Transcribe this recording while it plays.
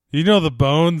You know the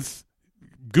bones?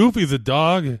 Goofy's a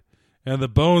dog, and the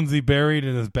bones he buried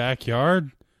in his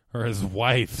backyard are his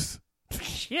wife's.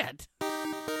 Shit.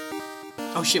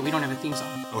 Oh shit, we don't have a theme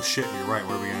song. Oh shit, you're right.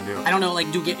 What are we gonna do? I don't know, like,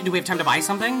 do we have time to buy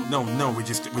something? No, we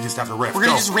just have to riff. We're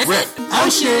gonna just riff it? Oh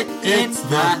shit, it's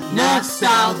the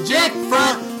Nostalgic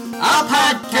Front, a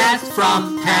podcast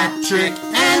from Patrick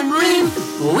and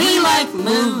Reem. We like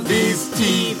movies,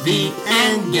 TV,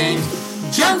 and games,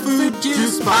 junk food,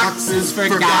 juice boxes,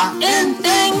 forgotten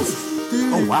things.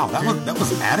 Oh wow, that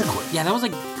was adequate. Yeah, that was,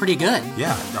 like, pretty good.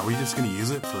 Yeah, are we just gonna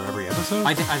use it for every episode?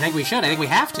 I think we should. I think we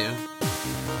have to.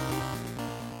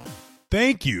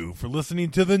 Thank you for listening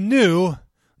to the new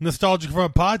Nostalgic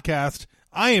Front podcast.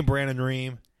 I am Brandon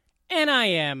Ream. And I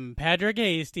am Patrick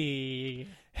Hasty.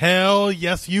 Hell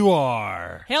yes, you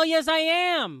are. Hell yes, I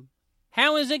am.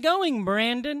 How is it going,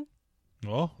 Brandon?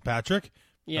 Well, Patrick,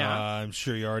 Yeah. I'm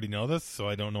sure you already know this, so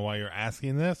I don't know why you're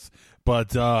asking this,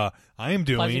 but I am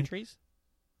doing... Pleasantries.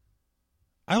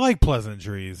 I like pleasant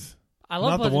trees. I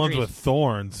love Not the pleasant ones trees. with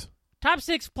thorns. Top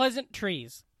 6 pleasant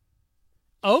trees.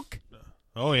 Oak.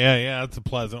 Oh, yeah, that's a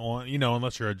pleasant one. You know,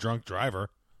 unless you're a drunk driver.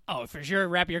 Oh, for sure.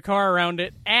 Wrap your car around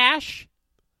it. Ash.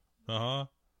 Uh-huh.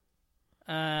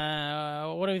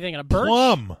 What are we thinking? A birch?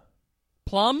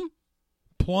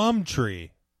 Plum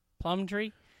tree. Plum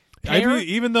tree. I Pear? mean,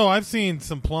 even though I've seen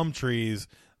some plum trees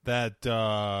that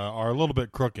are a little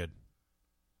bit crooked.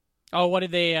 Oh, what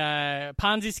did they,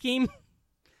 Ponzi scheme?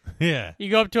 Yeah. You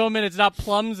go up to them and it's not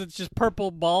plums, it's just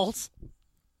purple balls.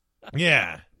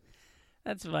 Yeah.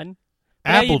 That's fun.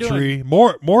 How you Apple doing? tree.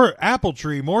 More apple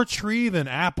tree. More tree than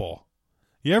apple.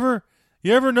 You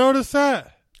ever notice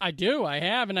that? I do. I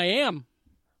have, and I am.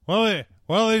 Well,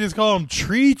 they just call them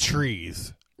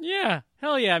trees. Yeah.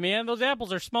 Hell yeah, man. Those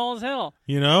apples are small as hell.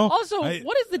 You know? Also,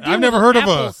 what is the deal I've never with heard of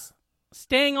apples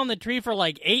staying on the tree for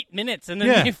like 8 minutes and then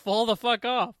Yeah. they fall the fuck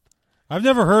off? I've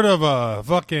never heard of a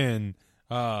fucking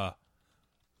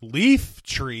leaf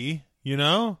tree, you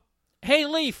know? Hey,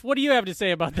 Leaf, what do you have to say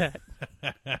about that?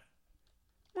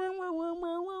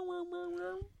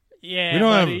 Yeah, We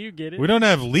don't buddy, have you get it. We don't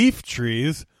have leaf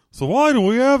trees, so why do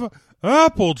we have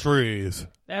apple trees?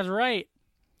 That's right.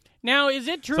 Now, is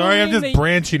it true? Sorry, I'm Reem, just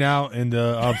branching out into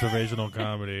observational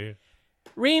comedy.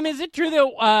 Reem, is it true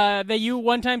that that you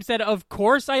one time said, "Of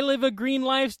course, I live a green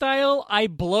lifestyle. I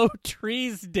blow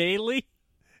trees daily."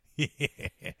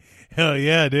 Hell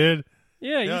yeah, dude.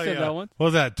 Yeah, you Hell said yeah. that one. What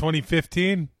was that,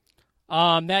 2015?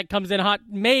 That comes in hot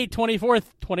May 24th,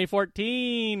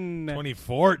 2014.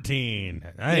 2014.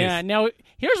 Nice. Yeah, now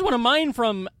here's one of mine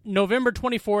from November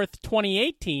 24th,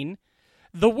 2018.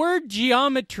 The word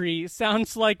geometry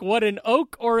sounds like what an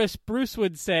oak or a spruce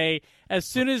would say as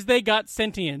soon as they got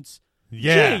sentience.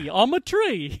 Yeah. Gee, I'm a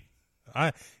tree.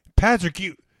 Patrick,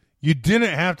 you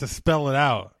didn't have to spell it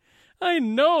out. I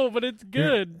know, but it's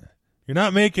good. You're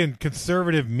not making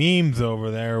conservative memes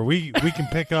over there. We can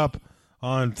pick up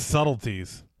on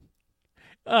subtleties.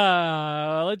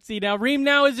 Let's see now. Reem,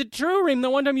 now is it true, Reem? The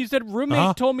one time you said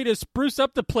roommate told me to spruce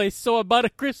up the place, so I bought a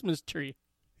Christmas tree.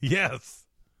 Yes.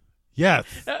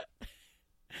 That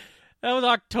was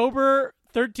October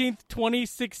 13th,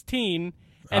 2016.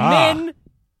 And then,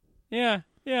 yeah.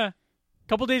 A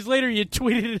couple days later, you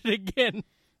tweeted it again.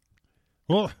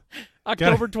 Well,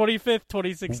 October 25th,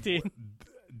 2016.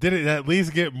 did it at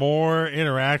least get more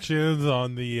interactions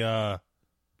on the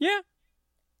Yeah.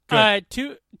 Good.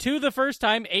 Two the first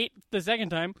time, 8 the second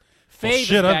time. Well, Fave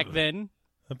shit, is back then.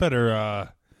 I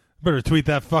better tweet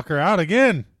that fucker out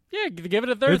again. Yeah, give it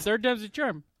a third. Third time's a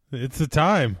charm. It's the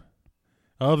time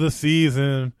of the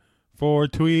season for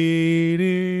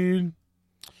tweeting.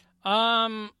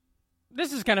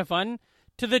 This is kind of fun.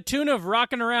 To the tune of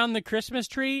Rocking Around the Christmas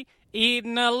Tree,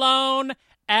 eating alone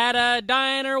at a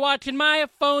diner, watching my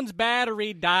phone's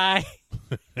battery die.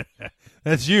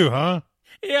 That's you, huh?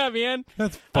 Yeah, man.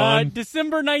 That's fun.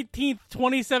 December 19th,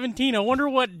 2017. I wonder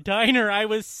what diner I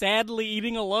was sadly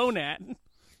eating alone at.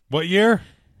 What year?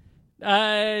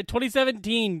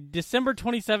 2017. December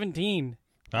 2017.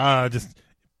 Just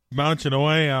munching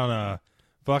away on a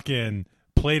fucking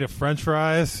plate of French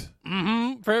fries.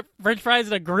 Mm-hmm. French fries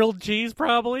and a grilled cheese,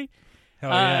 probably.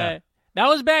 Hell yeah. That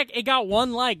was back. It got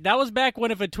one like. That was back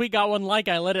when if a tweet got one like,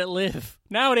 I let it live.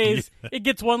 Nowadays, it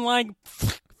gets one like.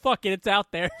 Fuck it, it's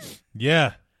out there.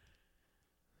 Yeah.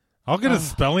 I'll get a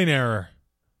spelling error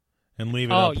and leave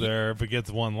it up there if it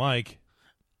gets one like.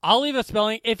 I'll leave a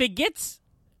spelling. If it gets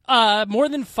more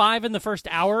than 5 in the first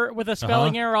hour with a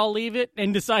spelling error, I'll leave it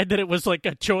and decide that it was like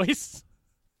a choice.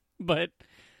 But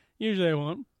usually I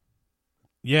won't.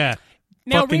 Yeah.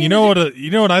 Now, fucking, you know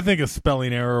what I think a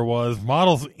spelling error was?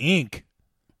 Models Inc.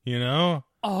 You know?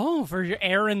 Oh, for your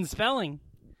error in spelling.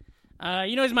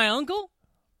 He's my uncle.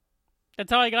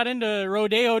 That's how I got into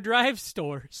Rodeo Drive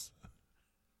stores.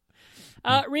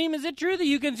 Reem, is it true that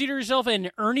you consider yourself an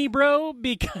Ernie bro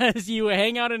because you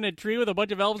hang out in a tree with a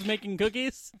bunch of elves making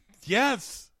cookies?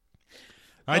 Yes.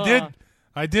 I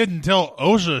did until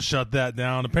OSHA shut that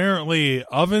down. Apparently,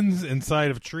 ovens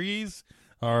inside of trees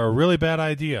are a really bad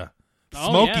idea.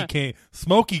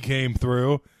 Smokey came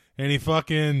through, and he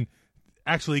fucking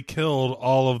actually killed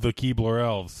all of the Keebler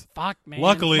elves. Fuck, man.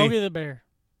 Luckily, Smokey the Bear.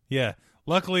 Yeah.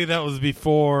 Luckily, that was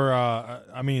before,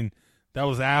 that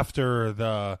was after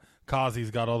the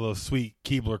Kazi's got all those sweet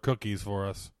Keebler cookies for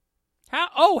us.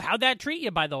 How'd that treat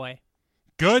you, by the way?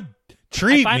 Good.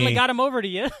 Treat me. I finally got him over to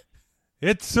you.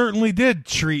 It certainly did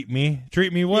treat me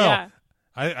well. Yeah.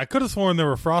 I could have sworn there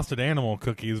were frosted animal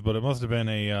cookies, but it must have been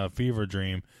a fever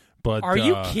dream. But are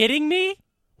you kidding me?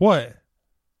 What?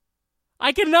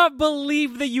 I cannot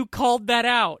believe that you called that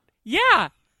out. Yeah.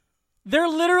 There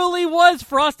literally was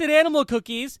frosted animal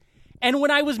cookies, and when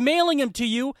I was mailing them to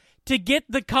you to get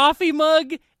the coffee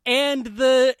mug and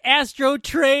the Astro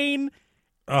train,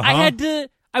 I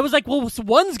was like, well,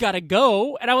 one's got to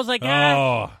go. And I was like,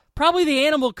 probably the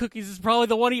animal cookies is probably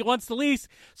the one he wants the least.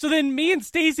 So then me and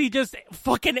Stacy just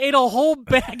fucking ate a whole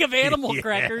bag of animal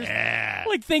crackers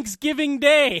like Thanksgiving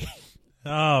Day.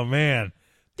 Oh, man.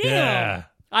 Damn. Yeah.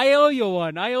 I owe you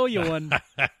one. I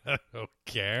don't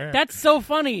care. That's so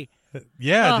funny.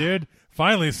 Yeah, dude.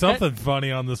 Finally, something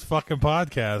funny on this fucking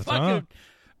podcast, huh?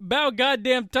 About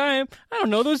goddamn time. I don't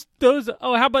know. Those.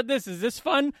 Oh, how about this? Is this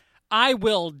fun? I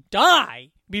will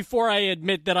die before I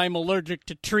admit that I'm allergic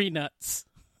to tree nuts.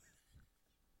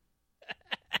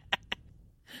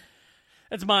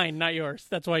 That's mine, not yours.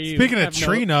 That's why you. Speaking of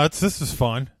tree nuts, this is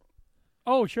fun.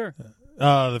 Oh, sure.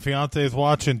 The fiance is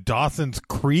watching Dawson's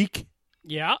Creek.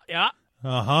 Yeah.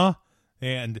 Uh-huh.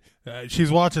 And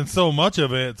she's watching so much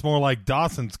of it, it's more like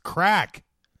Dawson's Crack.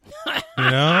 You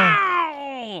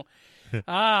know?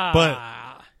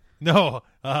 But no,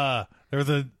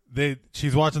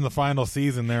 she's watching the final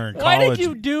season there in college. Why did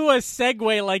you do a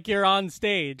segue like you're on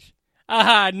stage?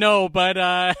 No, but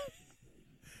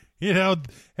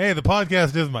hey, the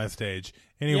podcast is my stage.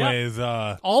 Anyways,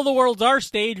 all the world's our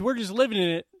stage. We're just living in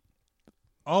it.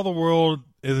 All the world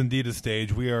is indeed a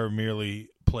stage. We are merely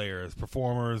players,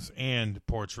 performers, and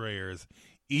portrayers,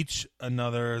 each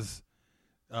another's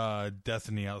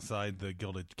destiny outside the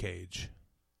gilded cage.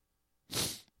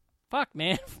 Fuck,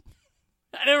 man.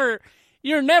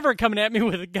 You're never coming at me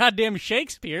with a goddamn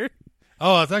Shakespeare.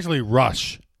 Oh, it's actually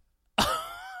Rush.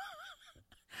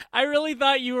 I really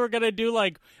thought you were going to do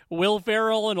like Will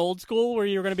Ferrell in Old School, where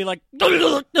you were going to be like,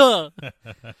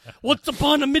 "What's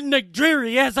upon a midnight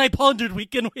dreary as I pondered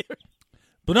weekend weary."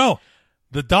 But no,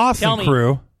 the Dawson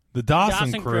crew,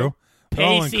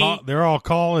 Pacey, they're all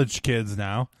college kids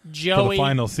now. Joey, for the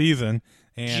final season.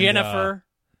 And, Jennifer.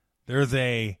 There's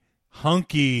a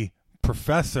hunky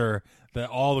professor that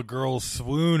all the girls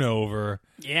swoon over.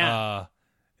 Yeah.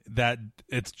 That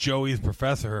it's Joey's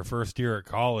professor, her first year at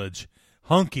college.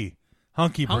 Hunky.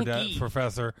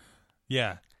 Professor.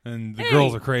 Yeah. And the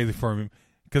girls are crazy for him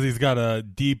because he's got a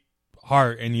deep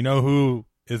heart. And you know who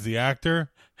is the actor?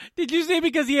 Did you say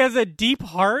because he has a deep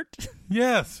heart?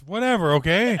 Yes. Whatever.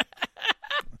 Okay.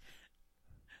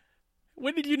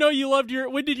 When did you know you were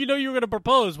going to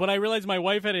propose? When I realized my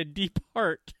wife had a deep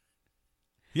heart.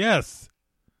 Yes.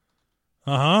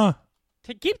 Uh-huh.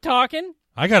 Keep talking.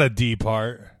 I got a deep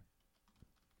heart.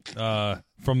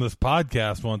 From this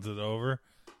podcast once it's over.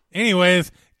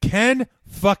 Anyways, Ken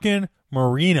fucking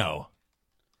Marino.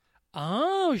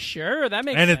 Oh, sure. That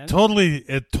makes sense. And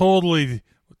it totally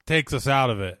takes us out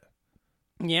of it.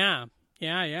 Yeah.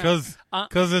 Because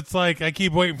it's like I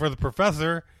keep waiting for the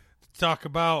professor to talk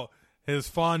about his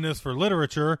fondness for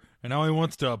literature, and now he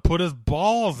wants to put his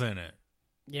balls in it.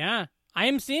 Yeah. I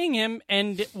am seeing him,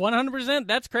 and 100%,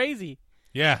 that's crazy.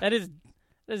 Yeah. That is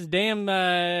damn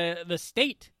the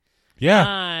state.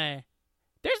 Yeah.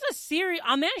 There's a series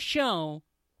on that show,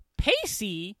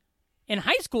 Pacey in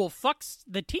high school fucks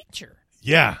the teacher.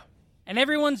 Yeah. And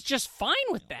everyone's just fine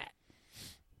with that.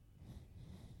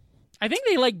 I think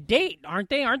they like date, aren't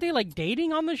they? Aren't they like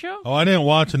dating on the show? Oh, I didn't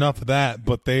watch enough of that,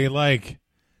 but they like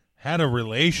had a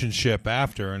relationship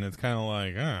after, and it's kind of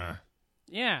like,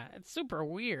 Yeah, it's super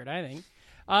weird, I think.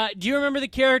 Do you remember the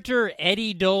character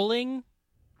Eddie Doling?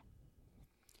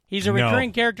 He's a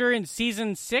recurring character in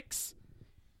season 6.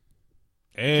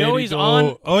 Joey's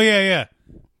on. Oh yeah.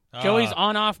 Joey's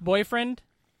on-off boyfriend.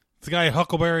 It's the guy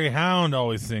Huckleberry Hound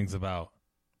always sings about.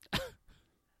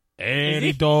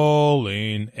 Eddie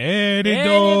Doling.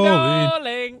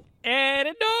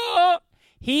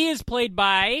 He is played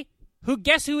by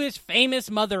guess who his famous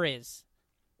mother is?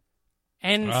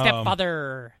 And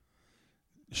stepfather.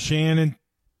 Shannon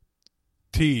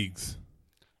Teagues.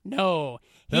 No.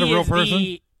 Is that a real person?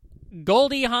 The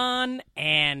Goldie Hawn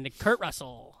and Kurt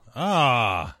Russell.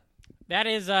 Ah.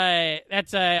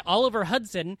 That's Oliver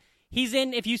Hudson. He's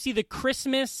in, if you see the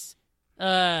Christmas,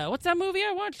 what's that movie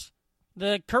I watched?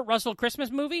 The Kurt Russell Christmas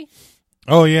movie?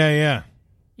 Oh, yeah.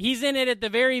 He's in it at the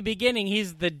very beginning.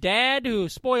 He's the dad who,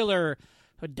 spoiler,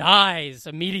 who dies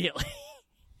immediately.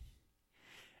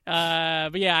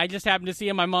 But yeah, I just happened to see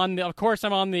him. I'm on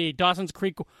the Dawson's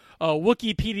Creek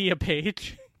Wikipedia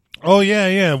page. Oh,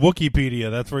 yeah,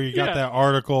 Wikipedia. That's where you got that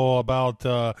article about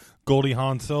Goldie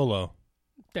Hawn Solo.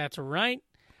 That's right.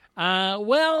 I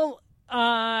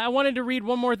wanted to read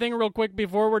one more thing real quick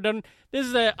before we're done. This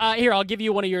is here, I'll give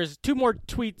you one of yours. 2 more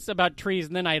tweets about trees,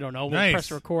 and then I don't know. We'll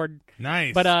press record.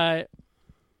 Nice. But,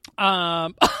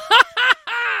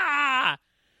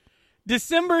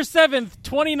 December 7th,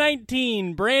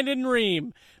 2019, Brandon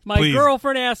Ream. My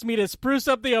girlfriend asked me to spruce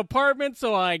up the apartment,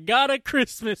 so I got a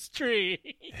Christmas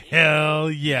tree.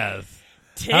 Hell yes.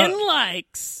 10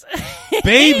 likes.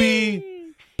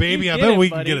 Baby, I bet we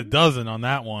can buddy. get a dozen on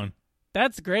that one.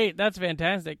 That's great. That's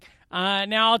fantastic.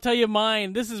 Now I'll tell you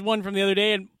mine. This is one from the other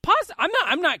day, and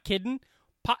I'm not kidding.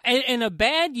 In a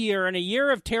bad year, in a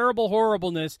year of terrible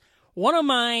horribleness, one of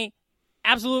my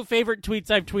absolute favorite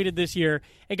tweets I've tweeted this year,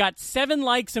 it got 7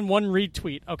 likes and 1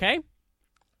 retweet. Okay,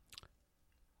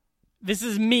 this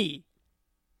is me.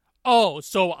 Oh,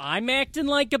 so I'm acting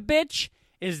like a bitch?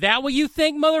 Is that what you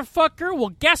think, motherfucker?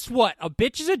 Well, guess what? A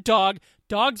bitch is a dog.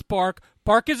 Dogs bark.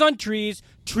 Bark is on trees.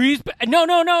 Trees...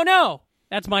 No.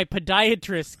 That's my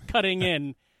podiatrist cutting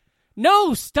in.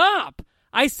 No, stop.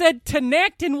 I said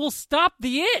Tinectin will stop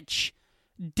the itch.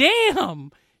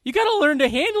 Damn. You got to learn to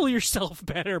handle yourself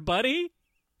better, buddy.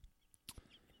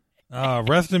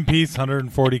 Rest in peace,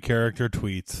 140 character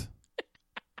tweets.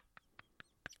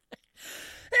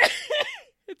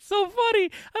 It's so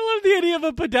funny. I love the idea of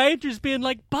a podiatrist being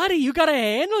like, buddy, you got to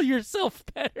handle yourself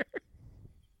better.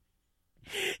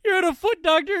 You're at a foot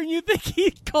doctor and you think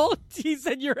he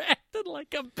said you're acting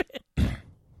like a bitch.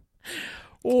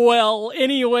 Well,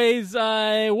 anyways,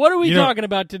 what are we talking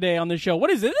about today on the show? What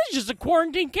is it? This is just a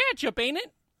quarantine catch-up, ain't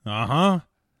it? Uh-huh.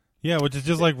 Yeah, which is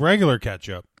just like regular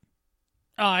ketchup.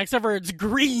 Except for it's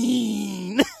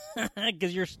green.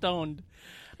 Because you're stoned.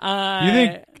 You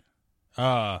think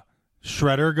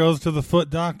Shredder goes to the foot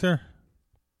doctor?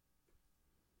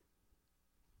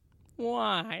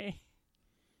 Why?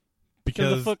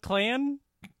 Because the Foot Clan?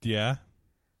 Yeah.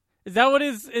 Is that what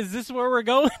is this where we're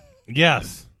going?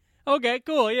 Yes. Okay,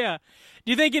 cool, yeah.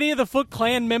 Do you think any of the Foot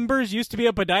Clan members used to be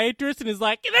a podiatrist and is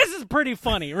like, this is pretty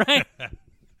funny, right?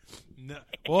 No.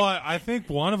 Well, I think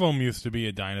one of them used to be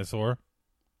a dinosaur.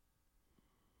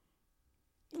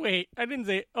 Wait, I didn't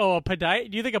say, do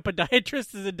you think a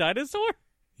podiatrist is a dinosaur?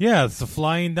 Yeah, it's a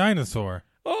flying dinosaur.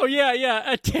 Oh,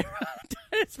 yeah, a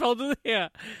spelled, yeah.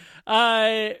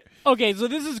 Okay, so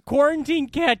this is quarantine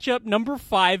catch-up number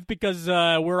 5 because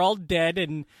we're all dead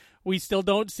and we still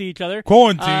don't see each other.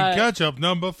 Quarantine catch-up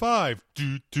number 5.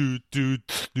 A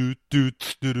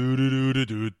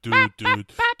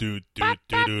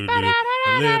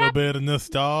little bit of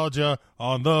nostalgia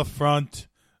on the front.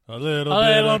 A little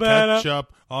bit of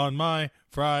ketchup on my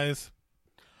fries.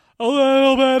 A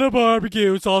little bit of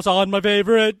barbecue sauce on my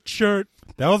favorite shirt.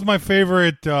 That was my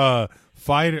favorite character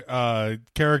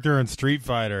in Street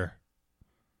Fighter.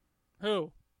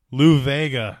 Who? Lou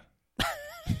Vega.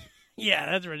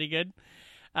 Yeah, that's really good.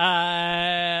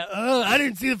 I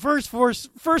didn't see the first four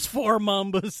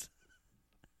Mambas.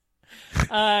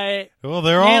 Well,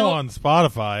 they're all on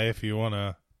Spotify if you want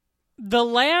to. The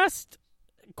last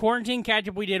quarantine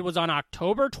catch-up we did was on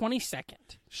October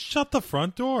 22nd. Shut the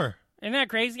front door. Isn't that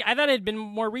crazy? I thought it had been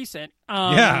more recent.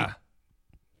 Yeah.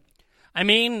 I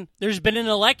mean, there's been an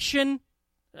election.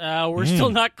 We're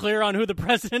still not clear on who the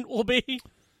president will be.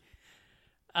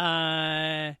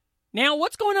 Now,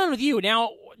 what's going on with you?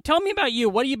 Now, tell me about you.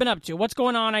 What have you been up to? What's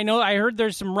going on? I heard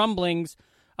there's some rumblings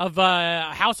of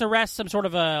house arrest,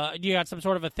 you got some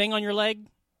sort of a thing on your leg?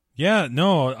 Yeah,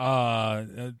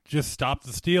 no, just stop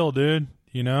the steal, dude.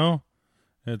 You know?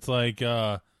 It's like,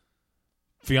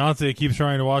 fiance keeps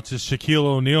trying to watch this Shaquille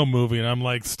O'Neal movie, and I'm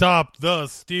like, stop the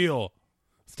steal.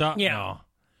 Stop. Yeah.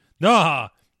 No.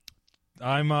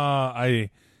 I'm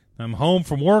home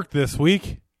from work this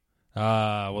week.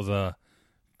 Was a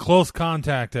close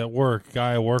contact at work.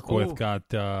 Guy I work with got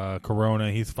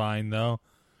corona. He's fine though.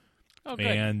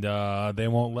 Okay. And they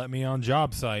won't let me on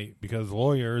job site because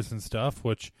lawyers and stuff,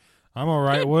 which I'm all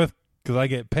right with because I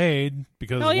get paid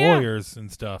because lawyers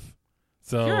and stuff.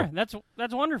 So sure,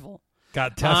 that's wonderful.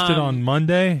 Got tested on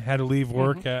Monday. Had to leave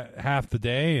work at half the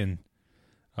day and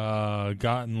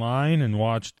got in line and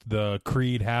watched the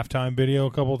Creed halftime video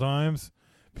a couple times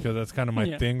because that's kind of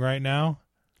my thing right now.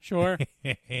 Sure.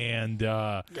 And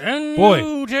Can boy,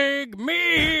 you take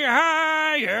me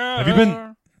higher?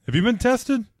 Have you been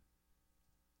tested?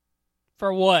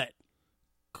 For what?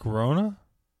 Corona?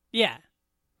 Yeah.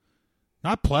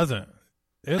 Not pleasant.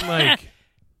 It like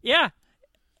Yeah.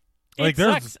 like It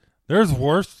sucks. there's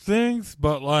worse things,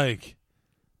 but like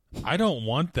I don't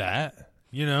want that,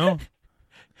 you know?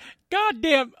 God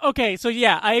damn. Okay, so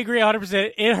yeah, I agree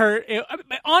 100%. It hurt.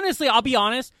 Honestly, I'll be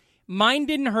honest. Mine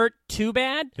didn't hurt too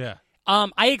bad. Yeah.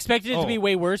 I expected it to be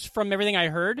way worse from everything I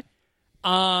heard.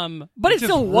 But it just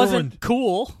still wasn't ruined-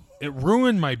 cool. It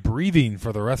ruined my breathing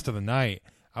for the rest of the night.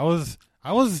 I was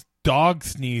dog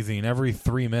sneezing every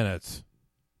 3 minutes.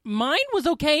 Mine was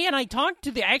okay, and I talked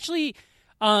to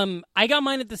I got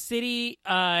mine at the city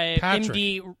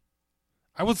MD.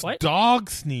 I was What? dog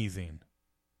sneezing.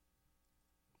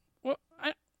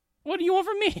 What do you want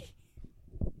from me?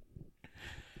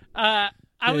 I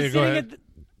was go sitting ahead.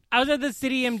 I was at the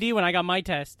city MD when I got my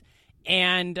test,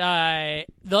 and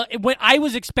when I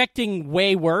was expecting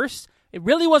way worse. It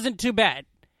really wasn't too bad,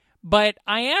 but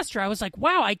I asked her. I was like,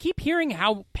 "Wow, I keep hearing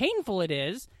how painful it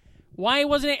is. Why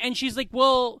wasn't it?" And she's like,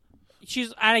 "Well,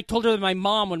 I told her that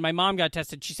when my mom got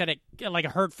tested, she said it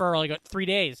hurt for like 3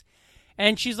 days,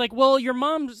 and she's like, "Well, your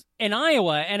mom's in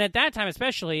Iowa, and at that time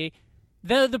especially,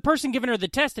 the person giving her the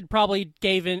test had probably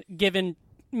given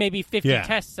maybe 50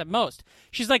 tests at most."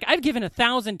 She's like, "I've given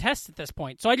 1,000 tests at this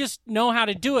point, so I just know how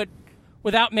to do it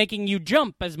without making you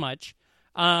jump as much."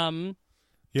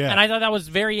 Yeah. And I thought that was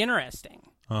very interesting.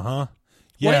 Uh-huh. What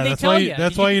Yeah, did they that's tell why you?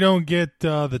 that's why you don't get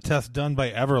the test done by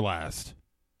Everlast.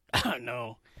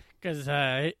 No. Because,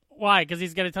 why? Because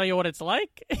he's going to tell you what it's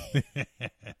like?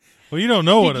 Well, you don't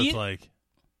know what Did it's you- like.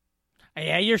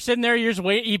 Yeah, you're sitting there, you're just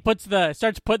waiting. He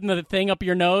starts putting the thing up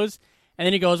your nose, and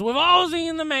then he goes, "We've all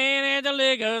seen the man at the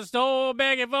liquor store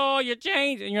begging for your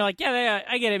change." And you're like, yeah,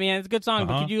 I get it, man. It's a good song,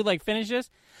 but could you, finish this?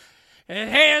 It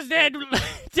has that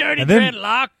dirty And then-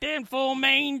 dreadlock and full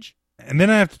mange. And then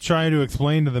I have to try to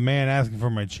explain to the man asking for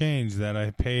my change that I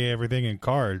pay everything in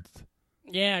cards.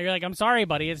 Yeah, you're like, "I'm sorry,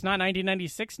 buddy. It's not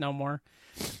 1996 no more."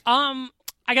 I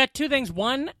got two things.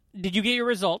 One, did you get your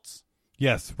results?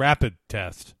 Yes, rapid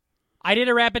test. I did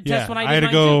a rapid test when I did had to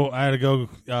mine, go. too. I had to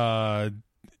go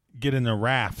get in a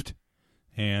raft,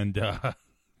 and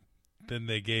then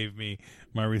they gave me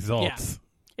my results.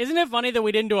 Isn't it funny that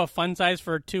we didn't do a fun size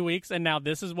for 2 weeks, and now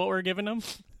this is what we're giving them?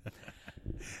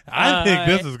 I think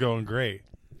this is going great.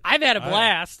 I've had a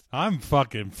blast. I'm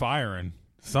fucking firing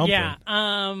something. Yeah.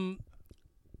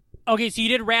 Okay, so you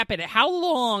did rapid. How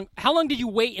long did you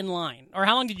wait in line, or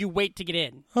how long did you wait to get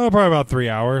in? Oh, probably about 3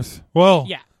 hours. Well,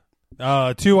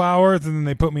 Yeah. 2 hours, and then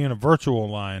they put me in a virtual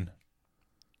line.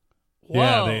 Whoa.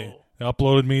 Yeah, they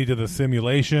uploaded me to the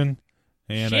simulation,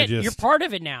 and Shit, you're part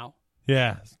of it now.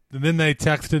 Yeah. And then they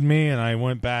texted me, and I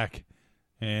went back,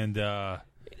 and Now,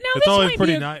 it's this always might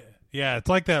pretty be nice. Yeah, it's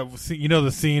like that. You know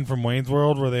the scene from Wayne's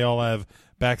World where they all have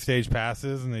backstage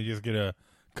passes, and they just get to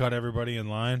cut everybody in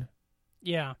line.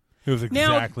 Yeah. It was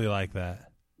Now- exactly like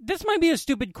that. This might be a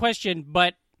stupid question,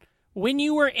 but when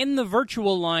you were in the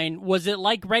virtual line, was it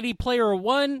like Ready Player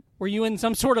One? Were you in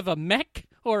some sort of a mech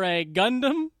or a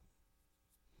Gundam?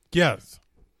 Yes.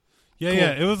 Yeah, Cool.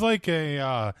 yeah. It was like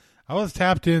I was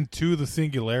tapped into the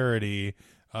singularity.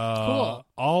 Cool.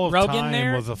 All of Rogan time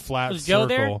there? was a flat Was Joe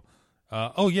there? circle.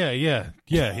 Oh yeah.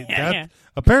 Yeah.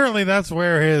 Apparently, that's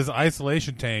where his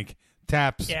isolation tank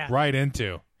taps right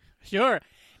into. Sure.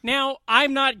 Now,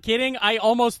 I'm not kidding. I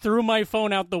almost threw my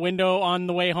phone out the window on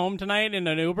the way home tonight in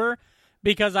an Uber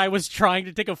because I was trying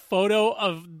to take a photo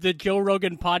of the Joe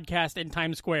Rogan podcast in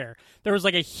Times Square. There was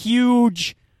like a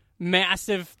huge,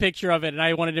 massive picture of it, and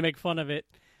I wanted to make fun of it.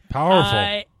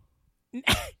 Powerful.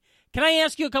 Can I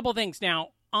ask you a couple things now?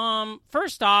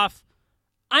 First off,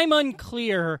 I'm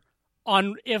unclear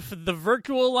on if the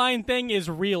virtual line thing is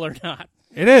real or not.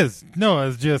 It is. No,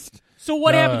 it's just. So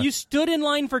what happened? You stood in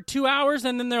line for 2 hours,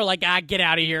 and then they're like, get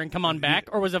out of here and come on back?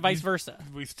 Or was it vice versa?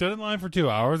 We stood in line for 2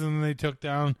 hours, and then they took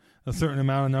down a certain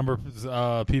amount of number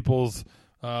of people's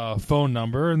phone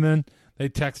number, and then they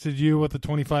texted you with a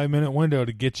 25-minute window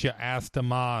to get you asked to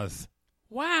Maz.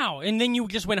 Wow. And then you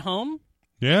just went home?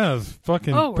 Yeah, it was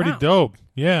fucking pretty wow. dope.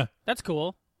 Yeah. That's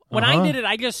cool. When I did it,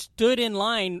 I just stood in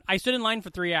line. I stood in line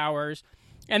for 3 hours.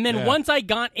 And then once I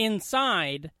got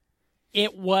inside,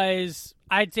 it was,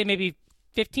 I'd say maybe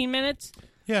 15 minutes.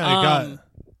 Yeah,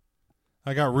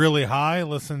 I got really high,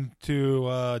 listened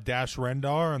to Dash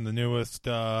Rendar on the newest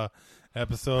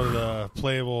episode of the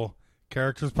Playable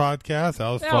Characters podcast. That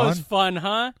was That fun. was fun,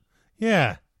 huh?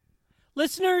 Yeah.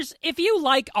 Listeners, if you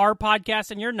like our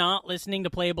podcast and you're not listening to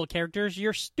Playable Characters,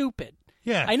 you're stupid.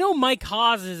 Yeah. I know Mike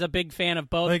Haas is a big fan of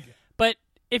both, Like- but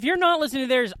if you're not listening to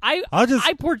theirs, I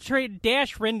portrayed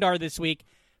Dash Rindar this week.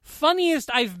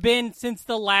 Funniest I've been since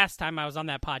the last time I was on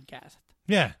that podcast.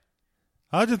 Yeah.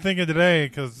 I was just thinking today,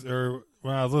 or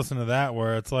when I was listening to that,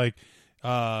 where it's like,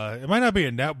 it might not be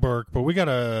a network, but we got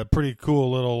a pretty cool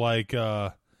little, like,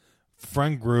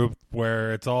 friend group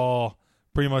where it's all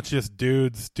pretty much just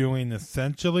dudes doing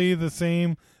essentially the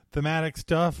same thematic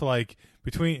stuff. Like,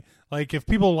 if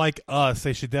people like us,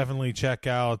 they should definitely check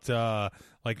out,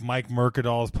 like, Mike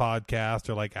Mercadal's podcast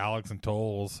or, like, Alex and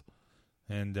Tolles.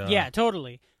 And, Yeah,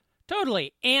 totally.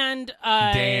 And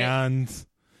Dan's.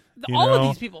 all of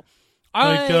these people.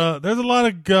 Like, there's a lot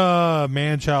of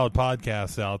man-child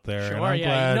podcasts out there, Sure, and I'm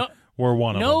yeah. glad we're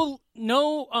one of them.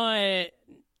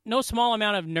 No small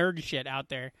amount of nerd shit out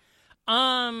there.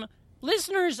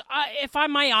 Listeners, if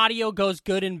my audio goes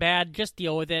good and bad, just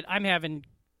deal with it. I'm having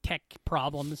tech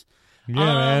problems. Yeah,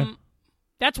 man.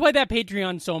 That's why that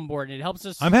Patreon's so important. It helps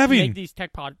us make make these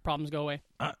tech problems go away.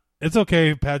 It's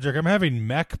okay, Patrick. I'm having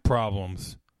mech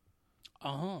problems.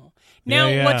 Oh. Now,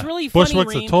 Yeah. what's really funny,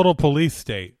 Bushwick's Reem, a total police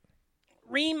state.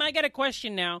 Reem, I got a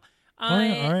question now. All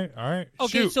right. Okay,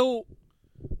 Shoot. so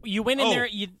you went in there.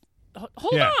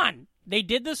 Hold Yeah. on. They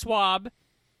did the swab.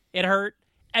 It hurt.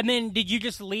 And then did you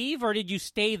just leave, or did you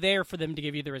stay there for them to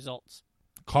give you the results?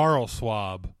 Carl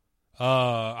Schwab.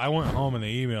 I went home and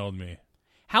they emailed me.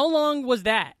 How long was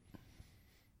that?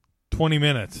 20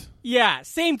 minutes. Yeah,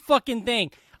 same fucking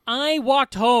thing. I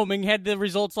walked home and had the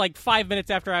results like 5 minutes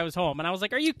after I was home, and I was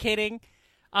like, "Are you kidding?"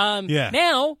 Yeah.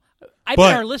 Now, I But-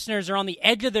 bet our listeners are on the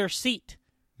edge of their seat.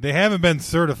 They haven't been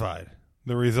certified,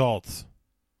 the results.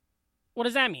 What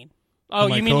does that mean? Oh,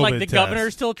 My you mean like COVID the test.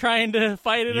 governor's still trying to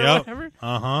fight it or Yep. whatever?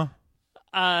 Uh-huh.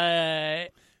 And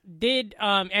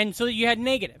so you had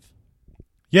negative.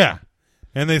 Yeah.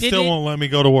 And they Did still it- won't let me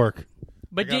go to work.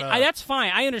 But I gotta- that's fine.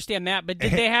 I understand that. But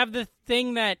did they have the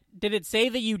thing did it say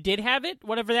that you did have it?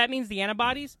 Whatever that means, the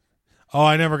antibodies? Oh,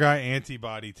 I never got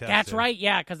antibody tested. That's right,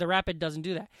 yeah, because the Rapid doesn't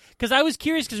do that. Because I was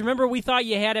curious, because remember we thought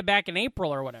you had it back in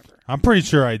April or whatever. I'm pretty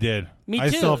sure I did. Me I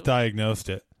too. self-diagnosed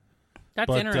it. That's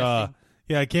But, interesting.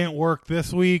 yeah, I can't work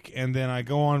this week, and then I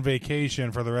go on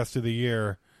vacation for the rest of the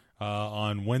year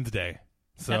on Wednesday.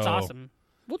 So That's awesome.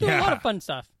 We'll do a Yeah. lot of fun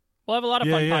stuff. We'll have a lot of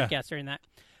Yeah, fun yeah. podcasts during that.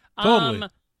 Totally.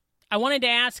 I wanted to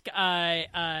ask,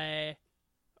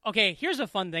 okay, here's a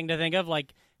fun thing to think of,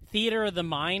 like theater of the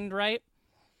mind, right?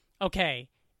 Okay,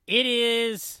 it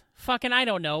is fucking, I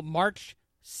don't know, March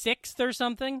 6th or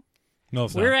something. No,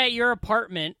 it's We're not. at your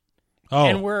apartment, Oh,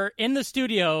 and we're in the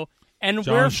studio, and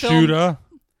John we're filming. Shuda.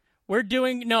 We're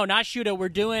doing, no, not Shuda. We're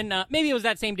doing, maybe it was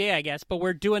that same day, I guess, but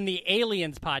we're doing the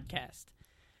Aliens podcast.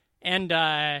 And,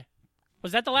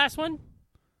 was that the last one?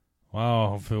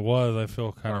 Wow, if it was, I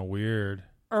feel kind of weird.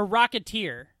 Or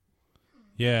Rocketeer?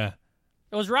 Yeah.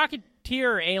 It was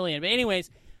Rocketeer or Alien. But anyways,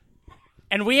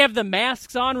 and we have the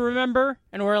masks on, remember?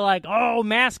 And we're like, oh,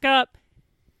 mask up.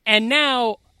 And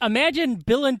now, imagine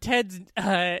Bill and Ted's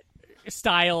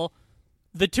style.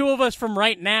 The two of us from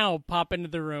right now pop into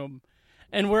the room.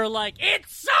 And we're like,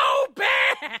 it's so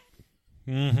bad!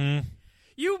 Mm-hmm.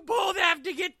 You both have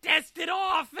to get tested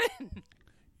often!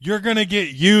 You're going to get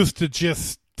used to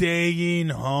just staying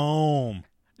home.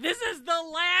 This is the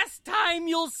last time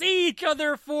you'll see each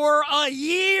other for a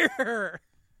year!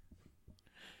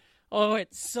 Oh,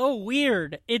 it's so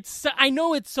weird. I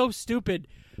know it's so stupid,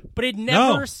 but it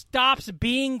never No. stops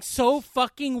being so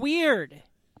fucking weird.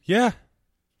 Yeah.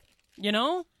 You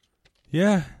know?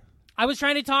 Yeah. I was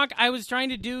trying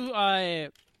to do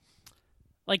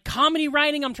like comedy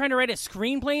writing. I'm trying to write a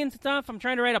screenplay and stuff. I'm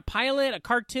trying to write a pilot, a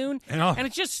cartoon.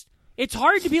 And It's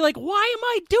hard to be like, why am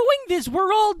I doing this?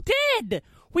 We're all dead.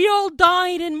 We all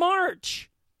died in March.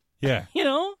 Yeah. You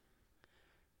know?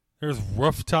 There's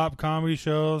rooftop comedy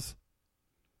shows.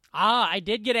 I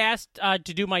did get asked to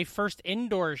do my first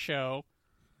indoor show.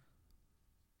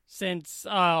 Since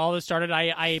all this started,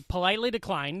 I politely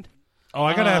declined. Oh,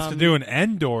 I got asked to do an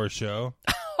indoor show.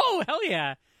 Oh, hell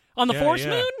yeah. On the Yeah, Force yeah.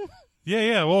 Moon?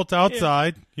 Yeah. Well, it's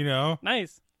outside, you know.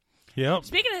 Nice. Yep.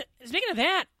 Speaking of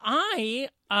that,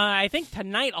 I think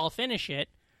tonight I'll finish it,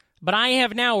 but I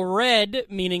have now read,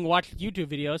 meaning watched YouTube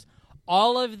videos,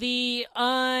 all of the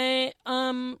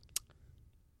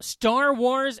Star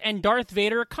Wars and Darth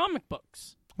Vader comic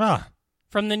books Ah.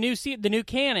 from the new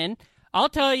canon. I'll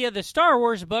tell you, the Star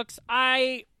Wars books,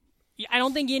 I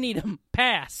don't think you need them.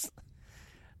 Pass.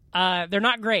 They're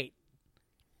not great.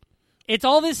 It's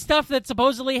all this stuff that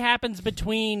supposedly happens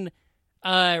between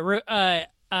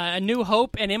A New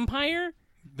Hope and Empire,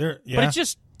 Yeah. but it's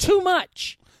just too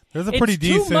much. There's a pretty it's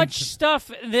decent. too much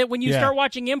stuff that when you start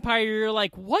watching Empire, you're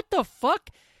like, what the fuck?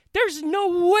 There's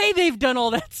no way they've done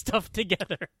all that stuff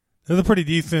together. There's a pretty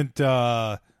decent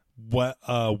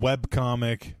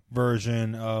webcomic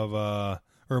version of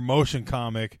or motion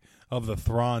comic of the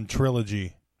Thrawn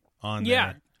trilogy on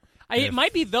there. It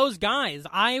might be those guys.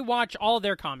 I watch all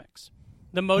their comics,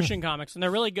 the motion comics, and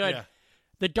they're really good. Yeah.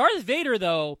 The Darth Vader,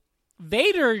 though,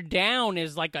 Vader Down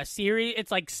is like a series.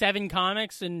 It's like 7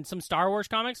 comics and some Star Wars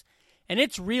comics, and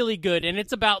it's really good. And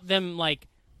it's about them like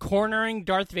cornering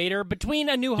Darth Vader between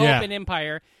A New Hope and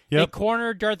Empire. Yep. They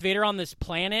corner Darth Vader on this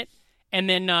planet, and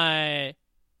then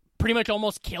pretty much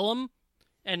almost kill him.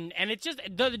 And it's just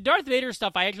the Darth Vader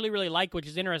stuff I actually really like, which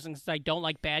is interesting since I don't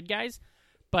like bad guys.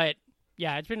 But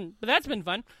yeah, that's been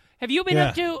fun. Have you been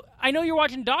up to? I know you're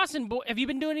watching Dawson, but have you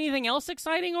been doing anything else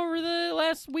exciting over the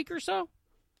last week or so?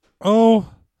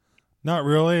 Oh, not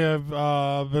really.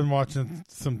 I've been watching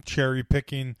some cherry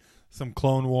picking, some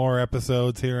Clone War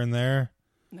episodes here and there.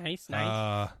 Nice.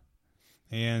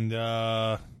 And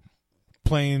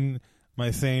playing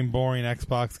my same boring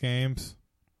Xbox games,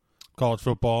 college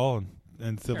football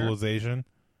and Civilization.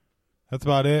 That's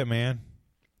about it, man.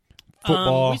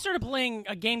 Football. We started playing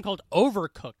a game called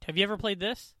Overcooked. Have you ever played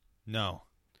this? No.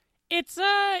 It's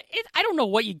I don't know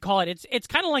what you'd call it. It's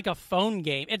kind of like a phone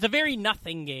game. It's a very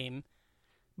nothing game.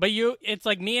 But it's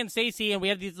like me and Stacey, and we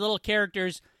have these little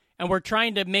characters, and we're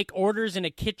trying to make orders in a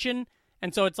kitchen.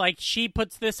 And so it's like she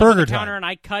puts this on the counter, and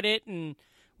I cut it, and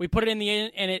we put it in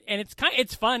and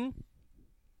it's fun.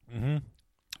 Mm-hmm.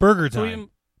 Burger time.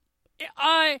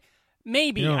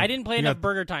 Maybe I didn't play enough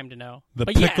Burger Time to know. The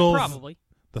but pickles, yeah, probably.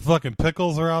 The fucking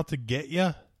pickles are out to get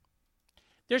you.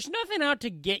 There's nothing out to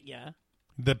get you.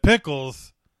 The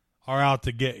pickles are out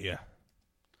to get you.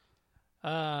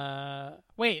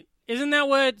 Wait, isn't that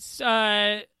what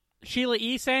Sheila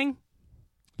E. sang?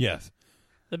 Yes.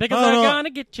 The pickles are gonna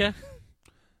get you.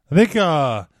 I think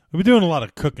we've been doing a lot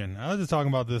of cooking. I was just talking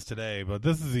about this today, but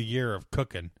this is a year of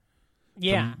cooking.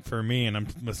 Yeah. For me, and I'm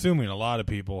assuming a lot of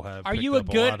people have. Are you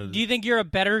do you think you're a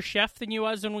better chef than you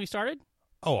was when we started?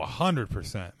 Oh,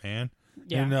 100%, man.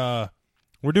 Yeah. And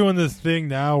we're doing this thing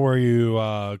now where you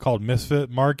called Misfit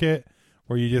Market,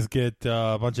 where you just get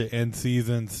a bunch of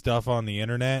in-season stuff on the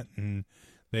internet, and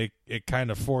it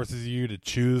kind of forces you to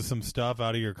choose some stuff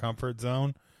out of your comfort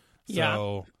zone.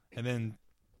 So, and then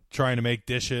trying to make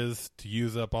dishes to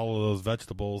use up all of those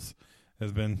vegetables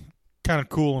has been kind of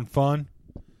cool and fun.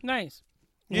 Nice.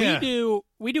 Yeah.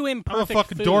 We do Imperfect I'm a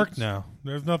fucking Foods. dork now.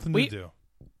 There's nothing to do.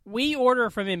 We order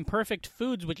from Imperfect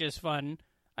Foods, which is fun.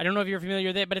 I don't know if you're familiar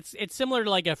with it, but it's similar to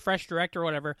like a Fresh Direct or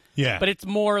whatever. Yeah. But it's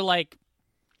more like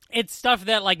it's stuff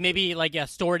that like maybe like a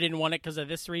store didn't want it because of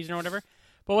this reason or whatever.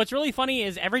 But what's really funny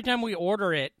is every time we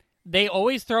order it, they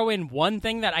always throw in one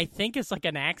thing that I think is like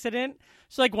an accident.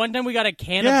 So like one time we got a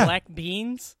can of black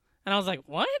beans, and I was like,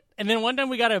 what? And then one time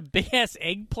we got a big-ass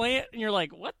eggplant, and you're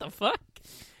like, what the fuck?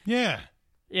 Yeah.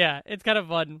 Yeah, it's kind of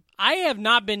fun. I have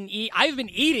not been I've been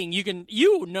eating. You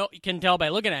can tell by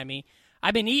looking at me.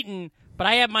 I've been eating,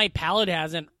 but my palate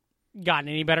hasn't gotten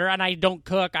any better, and I don't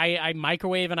cook. I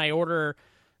microwave and I order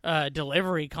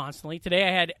delivery constantly. Today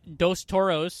I had Dos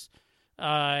Toros.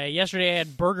 Yesterday I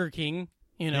had Burger King.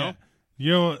 Yeah.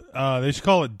 They should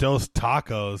call it Dos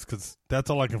Tacos because that's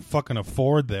all I can fucking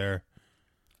afford there.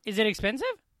 Is it expensive?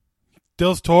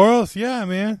 Dos Toros? Yeah,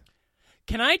 man.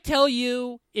 Can I tell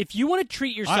you, if you want to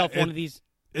treat yourself one of these...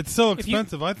 It's so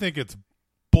expensive. I think it's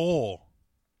bull.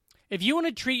 If you want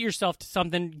to treat yourself to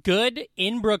something good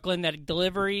in Brooklyn, that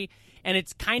delivery, and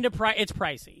it's kind of it's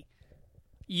pricey,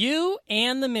 you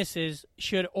and the missus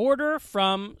should order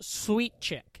from Sweet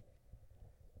Chick.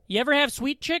 You ever have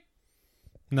Sweet Chick?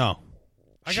 No.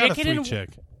 I got a Sweet Chick.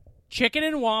 Chicken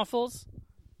and waffles.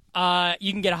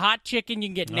 You can get hot chicken. You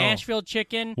can get Nashville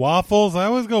chicken. Waffles? I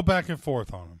always go back and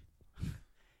forth on them.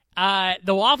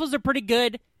 The waffles are pretty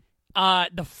good.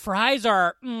 The fries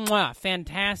are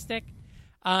fantastic.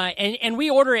 And we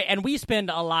order it, and we spend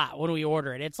a lot when we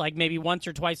order it. It's like maybe once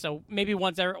or twice a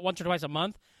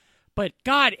month. But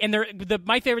God, and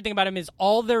my favorite thing about them is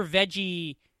all their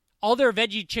veggie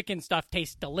chicken stuff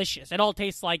tastes delicious. It all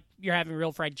tastes like you're having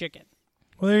real fried chicken.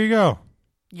 Well, there you go.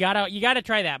 You gotta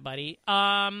try that, buddy.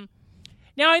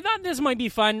 Now, I thought this might be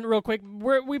fun, real quick.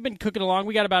 We've been cooking along.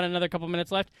 We got about another couple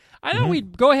minutes left. I thought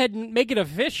we'd go ahead and make it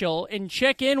official and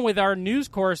check in with our news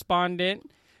correspondent,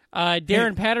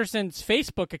 Darren Patterson's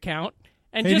Facebook account,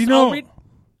 and I'll read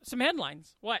some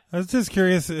headlines. What? I was just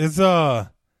curious. Is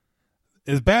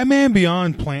Batman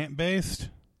Beyond plant-based?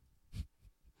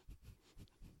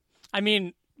 I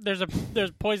mean, there's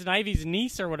Poison Ivy's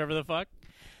niece or whatever the fuck.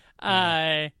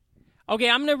 Okay,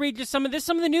 I'm gonna read just some of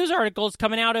the news articles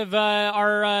coming out of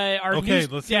our Okay,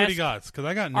 news let's see what he desk. got, because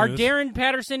I got news. Our Darren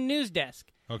Patterson news desk.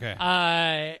 Okay.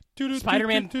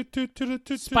 Spider-Man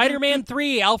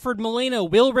 3, Alfred Molina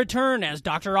will return as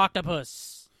Dr.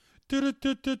 Octopus. Have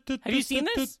you seen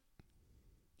this?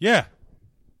 Yeah.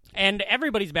 And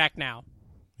everybody's back now.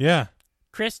 Yeah.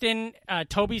 Kristen,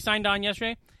 Toby signed on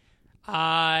yesterday.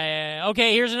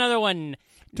 Okay, here's another one.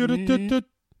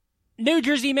 New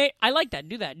Jersey Mayor. I like that.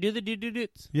 Do that. Do the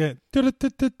do-do-do-dots. Yeah.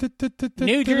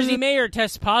 New Jersey Mayor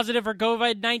tests positive for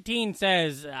COVID-19,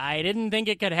 says, I didn't think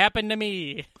it could happen to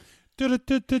me. 1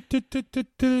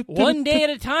 Day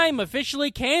at a Time officially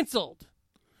canceled.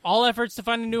 All efforts to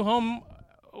find a new home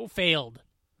failed.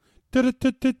 Nicolas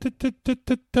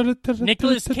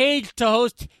Cage to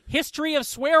host History of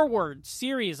Swear Words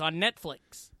series on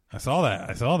Netflix. I saw that.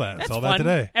 That's I saw fun. that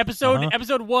today.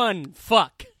 Episode 1.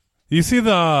 Fuck. You see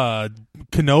the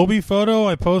Kenobi photo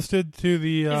I posted to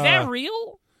the... Is that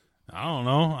real? I don't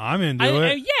know. I'm into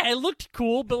it. Yeah, it looked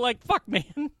cool, but like, fuck,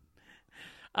 man.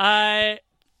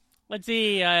 Let's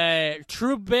see.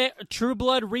 True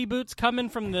Blood reboots coming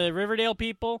from the Riverdale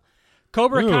people.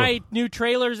 Cobra Kai new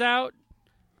trailers out.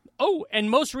 Oh, and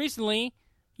most recently,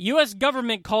 U.S.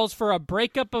 government calls for a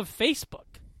breakup of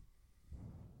Facebook.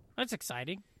 That's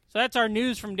exciting. So that's our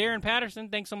news from Darren Patterson.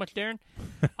 Thanks so much, Darren.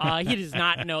 He does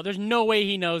not know. There's no way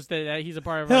he knows that he's a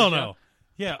part of our show. Hell no.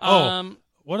 Yeah.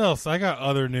 What else? I got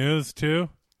other news, too.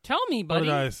 Tell me, buddy. What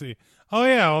did I see? Oh,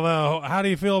 yeah. Well, how do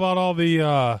you feel about all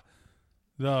the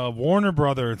Warner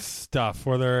Brothers stuff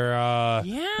where they're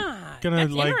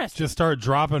gonna just start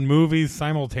dropping movies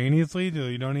simultaneously?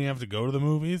 You don't even have to go to the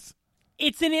movies.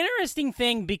 It's an interesting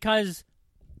thing because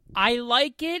I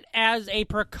like it as a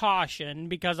precaution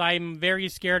because I'm very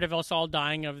scared of us all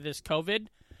dying of this COVID.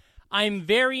 I'm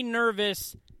very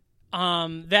nervous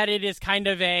that it is kind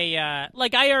of a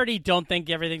I already don't think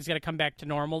everything's going to come back to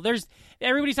normal.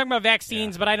 Everybody's talking about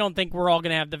vaccines, but I don't think we're all going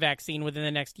to have the vaccine within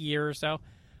the next year or so.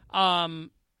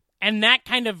 And that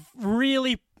kind of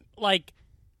really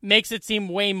makes it seem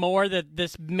way more that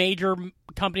this major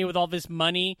company with all this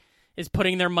money is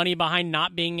putting their money behind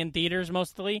not being in theaters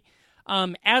mostly.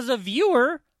 As a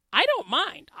viewer, I don't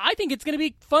mind. I think it's going to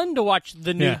be fun to watch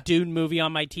the new Dune movie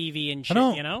on my TV and shit,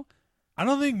 you know? I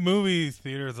don't think movie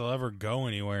theaters will ever go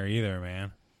anywhere either,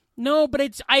 man. No, but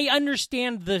I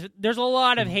understand there's a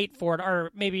lot of hate for it,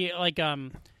 or maybe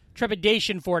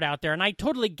trepidation for it out there, and I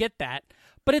totally get that.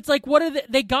 But it's like, what are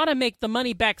they got to make the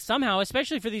money back somehow,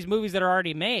 especially for these movies that are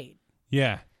already made.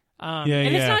 Yeah. And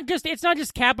it's not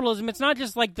just capitalism. It's not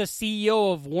just like the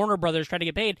CEO of Warner Brothers trying to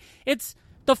get paid. It's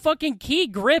the fucking key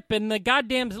grip and the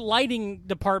goddamn lighting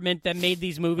department that made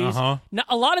these movies. Now,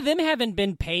 a lot of them haven't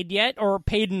been paid yet or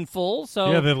paid in full.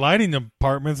 So yeah, the lighting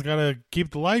department's got to keep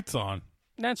the lights on.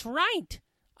 That's right.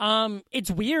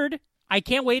 It's weird. I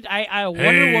can't wait.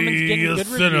 Wonder Woman's getting good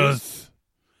reviews.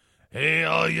 Hey,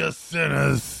 all you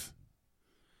sinners,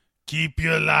 keep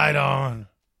your light on.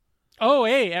 Oh,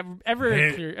 hey,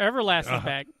 Everlast is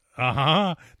back.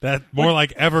 That's more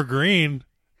like Evergreen.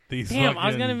 Damn, I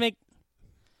was gonna make.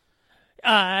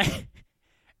 I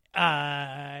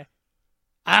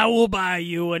will buy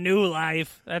you a new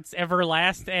life. That's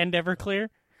Everlast and Everclear.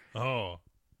 Oh,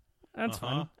 that's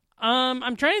fun.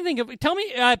 I'm trying to think of. Tell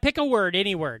me, pick a word,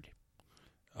 any word.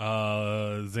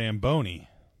 Zamboni.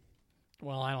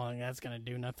 Well, I don't think that's gonna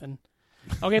do nothing.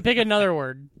 Okay, pick another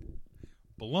word.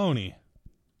 Baloney.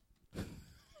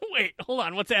 Wait, hold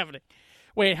on. What's happening?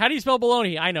 Wait, how do you spell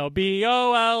baloney? I know.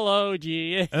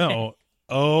 B-O-L-O-G. No,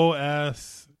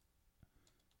 O-S-C-A-R.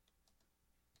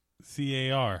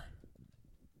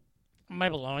 My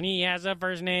baloney has a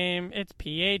first name. It's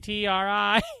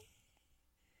P-A-T-R-I.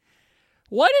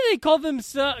 Why do they call them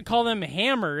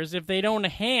hammers if they don't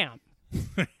ham?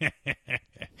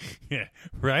 Yeah,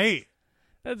 right?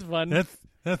 That's fun.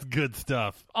 That's good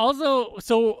stuff. Also,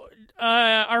 so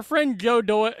our friend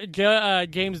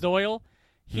James Doyle,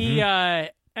 he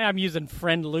I'm using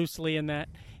friend loosely in that.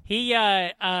 He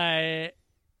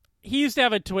used to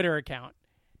have a Twitter account,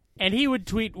 and he would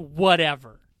tweet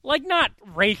whatever, like not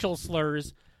racial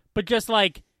slurs, but just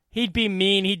like he'd be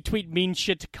mean. He'd tweet mean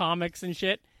shit to comics and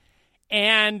shit,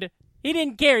 and he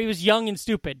didn't care. He was young and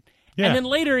stupid. Yeah. And then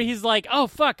later he's like, "Oh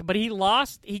fuck!" But he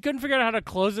lost. He couldn't figure out how to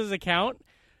close his account,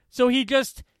 so he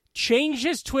just changed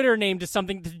his Twitter name to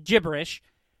something to gibberish,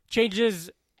 changed his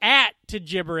 @ to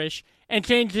gibberish, and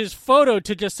changed his photo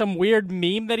to just some weird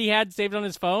meme that he had saved on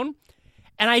his phone.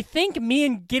 And I think me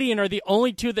and Gideon are the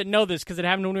only two that know this because it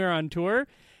happened when we were on tour.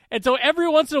 And so every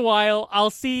once in a while, I'll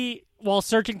see, while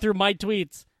searching through my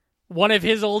tweets, one of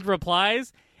his old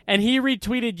replies, and he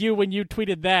retweeted you when you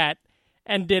tweeted that.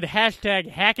 and did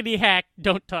hashtag hackety hack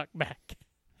don't talk back.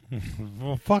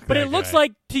 Well, fuck But that it looks guy.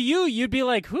 like to you, you'd be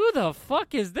like, who the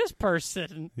fuck is this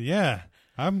person? Yeah.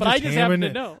 But I just happen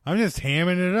to know. I'm just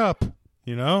hamming it up,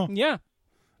 you know? Yeah,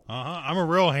 I'm a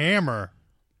real hammer.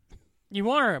 you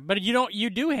are, but you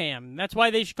do ham. That's why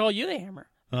they should call you the hammer.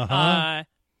 Uh-huh.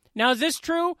 Now, is this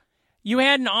true? You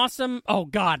had an awesome... Oh,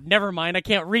 God, never mind. I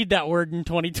can't read that word in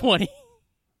 2020.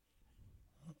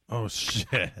 Oh,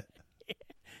 shit.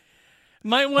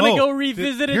 Might want to go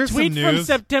revisit a here's some tweet from news.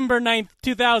 September 9th,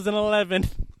 2011.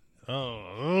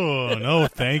 Oh, no,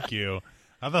 thank you.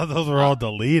 I thought those were all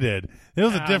deleted. It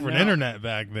was a different no. internet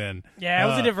back then. Yeah, it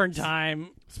was a different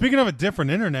time. Speaking of a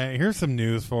different internet, here's some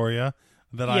news for you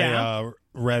that I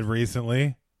read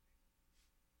recently.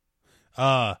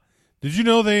 Did you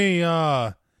know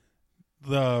the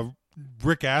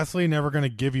Rick Astley Never Gonna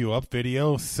Give You Up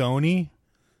video, Sony,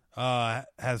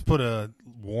 has put a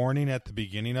warning at the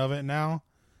beginning of it now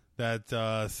that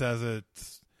says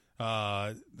it's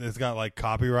got like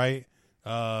copyright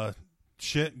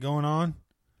shit going on.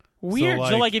 Weird.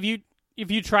 So like if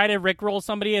you try to rickroll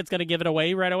somebody, it's gonna give it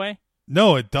away right away?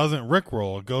 No, it doesn't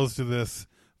rickroll. It goes to this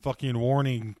fucking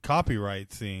warning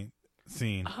copyright scene.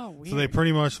 Oh, weird. So they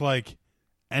pretty much like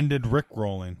ended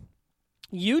rickrolling.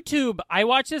 YouTube, I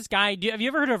watched this guy. Have you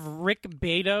ever heard of Rick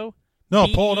Beato? No,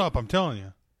 pull it up. I'm telling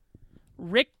you.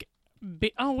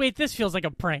 Oh, wait, this feels like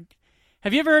a prank.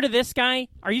 Have you ever heard of this guy?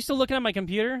 Are you still looking at my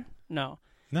computer? No.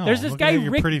 No, There's this looking guy, at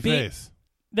your Rick pretty face.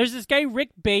 There's this guy,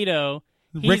 Rick Beato.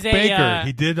 Rick Baker.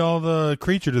 He did all the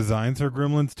creature designs for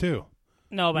Gremlins 2.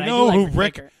 No, but you I know do who like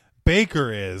Rick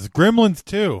Baker is. Gremlins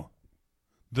 2.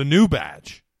 The new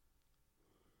batch.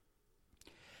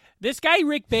 This guy,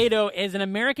 Rick Beato, is an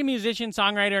American musician,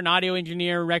 songwriter, and audio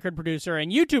engineer, record producer,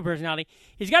 and YouTube personality.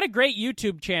 He's got a great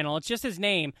YouTube channel. It's just his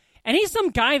name. And he's some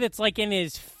guy that's like in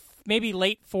his maybe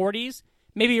late 40s,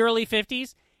 maybe early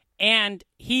 50s. And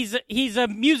he's a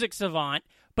music savant.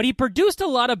 But he produced a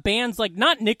lot of bands like,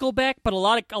 not Nickelback, but a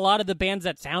lot of the bands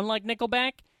that sound like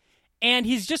Nickelback. And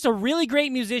he's just a really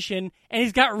great musician. And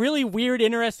he's got really weird,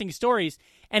 interesting stories.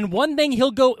 And one thing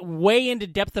he'll go way into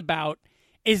depth about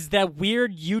is that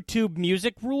weird YouTube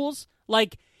music rules.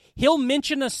 Like, he'll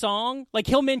mention a song. Like,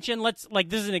 he'll mention, this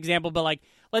is an example, but like,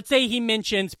 let's say he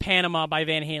mentions Panama by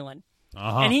Van Halen.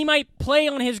 Uh-huh. And he might play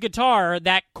on his guitar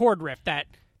that chord riff, that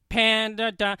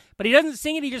pan-da-da, but he doesn't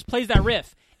sing it, he just plays that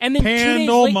riff. And then 2 days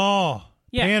later...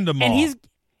 Yeah, Pandama.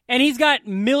 And he's got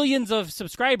millions of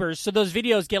subscribers, so those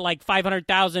videos get like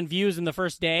 500,000 views in the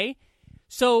first day.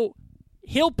 So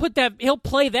he'll play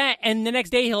that, and the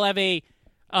next day he'll have a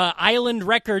Island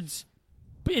Records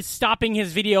is stopping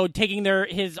his video, taking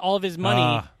all of his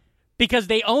money because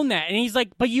they own that. And he's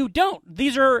like, but you don't.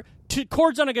 These are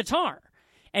chords on a guitar.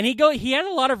 And he had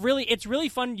a lot of it's really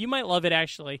fun. You might love it,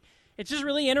 actually. It's just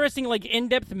really interesting, like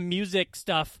in-depth music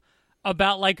stuff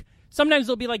about like, sometimes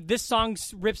they'll be like, this song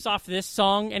rips off this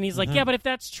song. And he's like, yeah, but if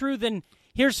that's true, then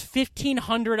here's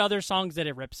 1,500 other songs that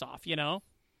it rips off, you know?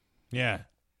 Yeah.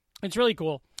 It's really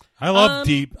cool. I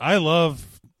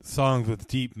love songs with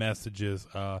deep messages.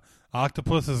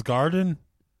 Octopus's Garden.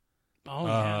 Oh,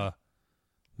 yeah.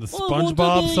 The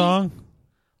SpongeBob song.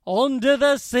 Under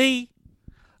the sea,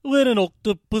 with an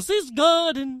octopus's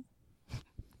garden.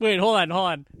 Wait, hold on.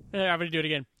 I'm going to do it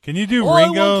again. Can you do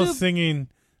Ringo singing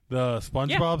the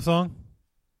SpongeBob song?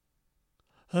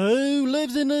 Who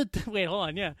lives in a... Wait, hold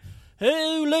on, yeah.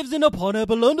 Who lives in a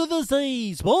pineapple under the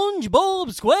sea?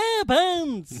 SpongeBob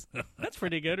SquarePants. That's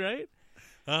pretty good, right?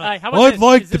 How about I'd this?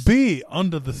 like to be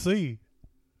under the sea.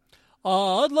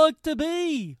 I'd like to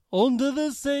be under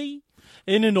the sea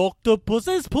in an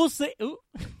octopus's pussy. Ooh.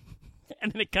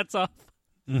 And then it cuts off.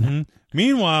 Mm-hmm.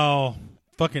 Meanwhile,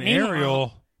 fucking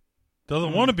Ariel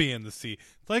doesn't want to be in the sea.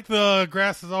 It's like the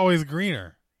grass is always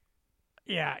greener.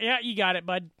 Yeah, you got it,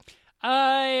 bud.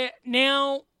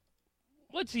 Now,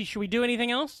 let's see. Should we do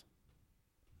anything else?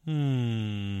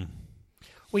 We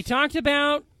talked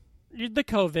about the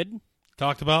COVID.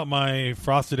 Talked about my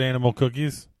frosted animal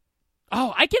cookies.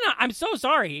 Oh, I cannot. I'm so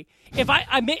sorry. If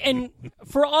and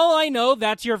for all I know,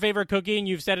 that's your favorite cookie, and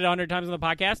you've said it 100 times on the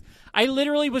podcast. I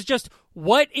literally was just,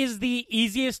 what is the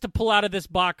easiest to pull out of this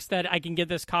box that I can get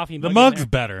this coffee mug? The mug's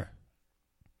better.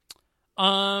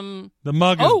 The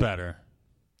mug is better.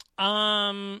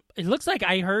 It looks like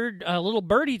I heard a little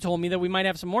birdie told me that we might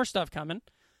have some more stuff coming.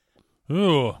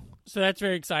 Ooh. So that's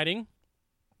very exciting.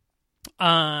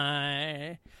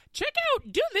 Check out,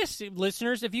 do this,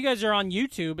 listeners, if you guys are on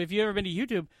YouTube, if you've ever been to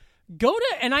YouTube, go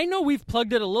to, and I know we've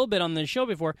plugged it a little bit on the show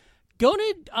before, go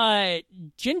to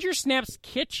Ginger Snap's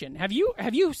Kitchen. Have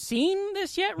you seen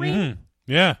this yet, Reem? Mm-hmm.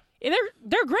 Yeah.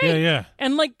 They're great. Yeah, yeah.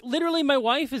 And like literally, my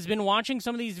wife has been watching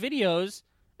some of these videos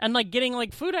and like getting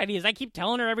like food ideas. I keep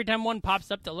telling her every time one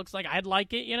pops up that looks like I'd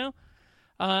like it. You know,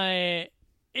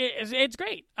 it's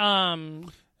great.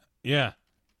 Yeah.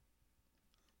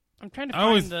 I'm trying to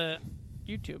find the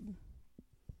YouTube.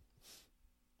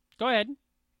 Go ahead.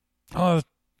 Oh,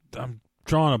 I'm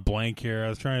drawing a blank here. I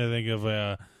was trying to think of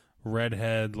a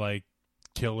redhead like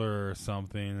killer or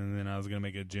something, and then I was gonna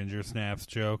make a Ginger Snaps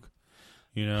joke.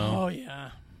 You know? Oh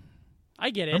yeah, I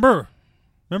get it. Remember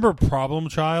Problem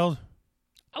Child?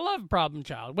 I love Problem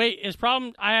Child. Wait, is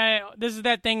Problem? This is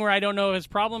that thing where I don't know. Is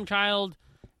Problem Child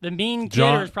the mean kid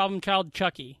or is Problem Child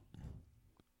Chucky?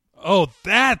 Oh,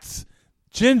 that's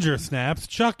Ginger Snaps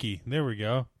Chucky. There we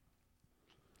go.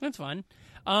 That's fun.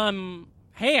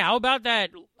 Hey, how about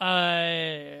that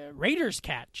Raiders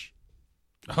catch?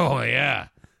 Oh yeah.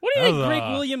 What do you think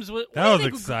Greg Williams was? That was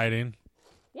exciting.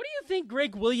 What do you think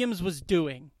Greg Williams was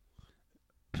doing?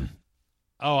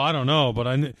 Oh, I don't know,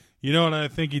 but you know what I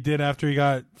think he did after he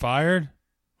got fired?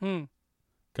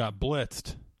 Got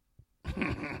blitzed.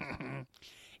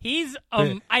 He's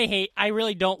I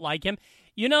really don't like him.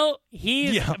 You know,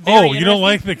 he's you don't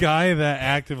like the guy that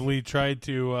actively tried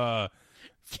to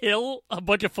kill a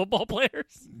bunch of football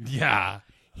players? Yeah.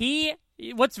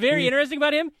 What's very interesting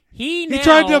about him? He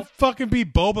tried to fucking be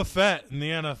Boba Fett in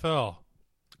the NFL.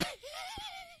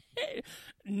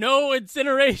 No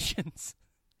incinerations.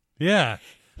 Yeah.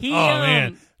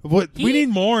 Man, we need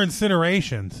more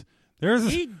incinerations.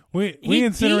 We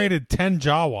incinerated 10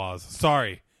 Jawas.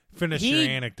 Sorry, finish your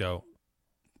anecdote.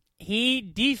 He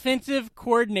defensive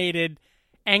coordinated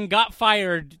and got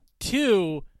fired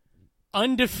 2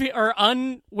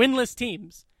 winless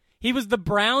teams. He was the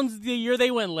Browns the year they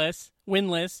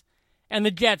winless, and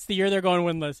the Jets the year they're going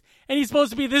winless. And he's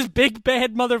supposed to be this big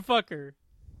bad motherfucker.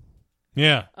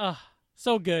 Yeah.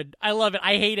 So good. I love it.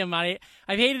 I hate him. I've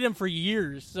hated him for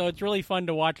years, so it's really fun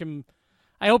to watch him.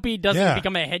 I hope he doesn't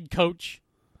become a head coach.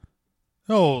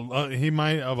 Oh, he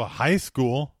might of a high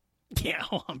school. Yeah,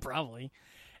 probably.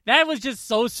 That was just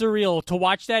so surreal to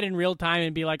watch that in real time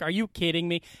and be like, are you kidding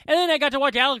me? And then I got to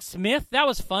watch Alex Smith. That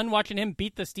was fun watching him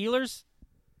beat the Steelers.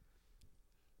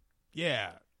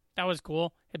 Yeah. That was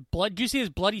cool. Did you see his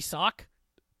bloody sock?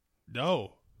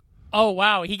 No. Oh,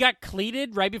 wow. He got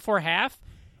cleated right before half,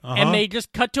 and they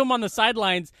just cut to him on the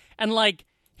sidelines, and, like,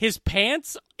 his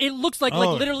pants, it looks like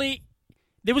literally,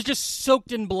 it was just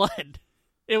soaked in blood.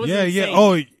 It was insane. Yeah.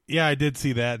 Oh, yeah, I did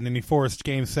see that, and then he forced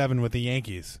Game 7 with the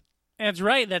Yankees. That's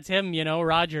right. That's him,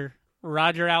 Roger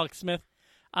Alex Smith.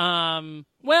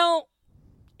 Well,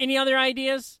 any other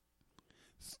ideas?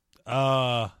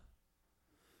 No,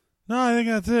 I think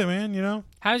that's it, man,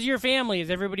 How's your family?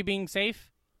 Is everybody being safe?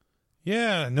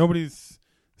 Yeah, nobody's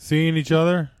seeing each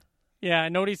other. Yeah,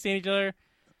 nobody's seeing each other.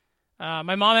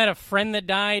 My mom had a friend that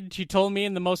died. She told me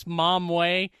in the most mom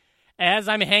way. As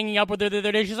I'm hanging up with her the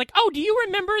other day, she's like, oh, do you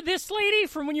remember this lady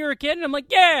from when you were a kid? And I'm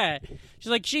like, yeah. She's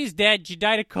like, she's dead. She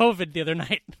died of COVID the other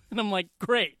night. And I'm like,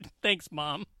 great. Thanks,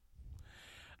 Mom.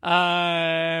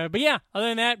 But yeah, other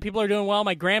than that, people are doing well.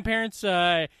 My grandparents,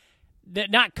 not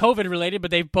COVID related,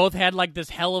 but they've both had like this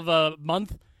hell of a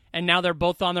month. And now they're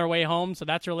both on their way home. So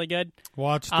that's really good.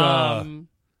 Watched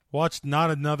Not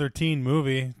Another Teen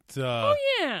Movie. Oh,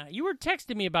 yeah. You were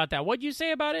texting me about that. What'd you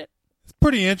say about it? It's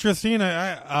pretty interesting.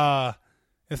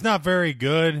 It's not very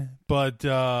good, but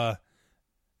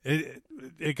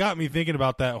it got me thinking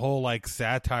about that whole like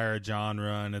satire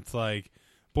genre, and it's like,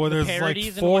 boy, there's like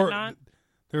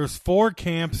there's 4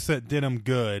 camps that did them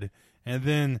good, and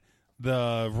then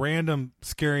the random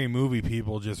scary movie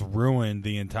people just ruined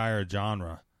the entire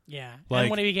genre. Yeah, like,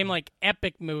 and when it became like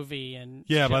epic movie and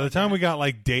by the time we got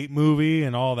like date movie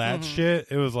and all that shit,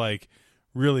 it was like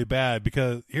really bad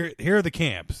because here are the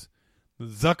camps.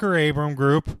 Zucker Abram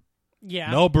Group,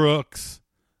 Mel Brooks,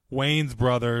 Wayne's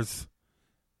Brothers,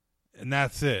 and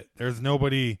that's it. There's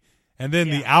nobody. And then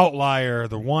the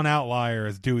one outlier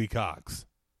is Dewey Cox.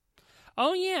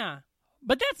 Oh, yeah.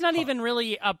 But that's not even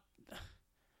really a...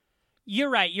 You're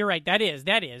right. That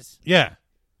is. Yeah.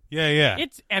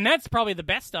 And that's probably the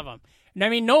best of them. And I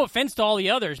mean, no offense to all the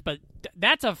others, but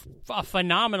that's a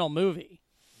phenomenal movie.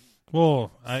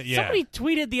 Well, Somebody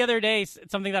tweeted the other day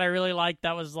something that I really liked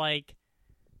that was like,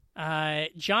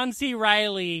 John C.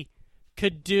 Reilly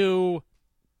could do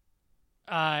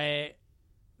There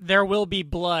Will Be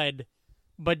Blood,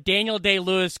 but Daniel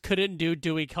Day-Lewis couldn't do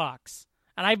Dewey Cox.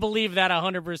 And I believe that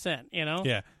 100%,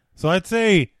 Yeah. So I'd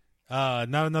say Not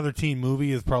Another Teen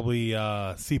Movie is probably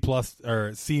C+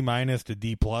 or C- to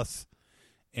D+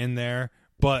 in there.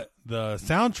 But the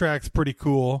soundtrack's pretty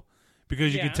cool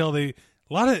because you can tell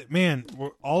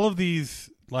all of these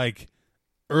like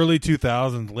early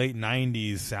 2000s, late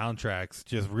 90s soundtracks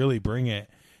just really bring it.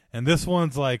 And this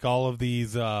one's like all of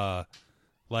these bands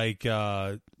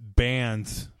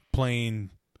playing.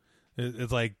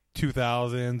 It's like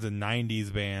 2000s and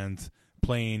 90s bands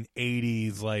playing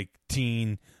 80s like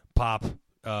teen pop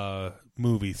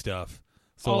movie stuff.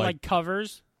 So like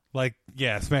covers? Like,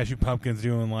 yeah, Smashing Pumpkins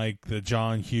doing like the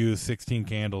John Hughes 16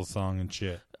 Candles song and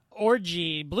shit.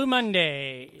 Orgy, Blue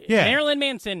Monday, Yeah. Marilyn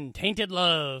Manson, Tainted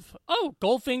Love. Oh,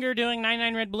 Goldfinger doing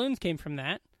 99 Red Balloons came from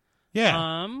that.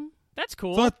 Yeah. That's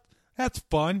cool. So that's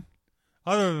fun.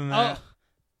 Other than that,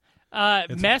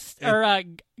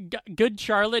 Good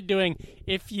Charlotte doing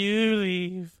If You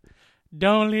Leave,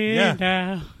 Don't Leave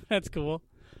Now. That's cool.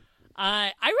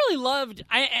 I really loved,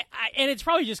 and it's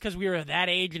probably just because we were that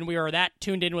age and we were that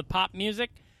tuned in with pop music,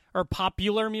 or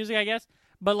popular music, I guess.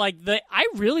 But I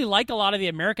really like a lot of the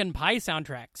American Pie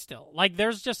soundtrack still. Like,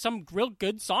 there's just some real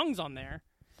good songs on there.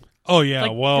 oh yeah,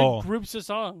 Good groups of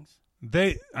songs.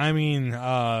 the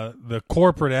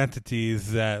corporate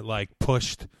entities that like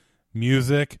pushed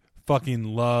music fucking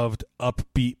loved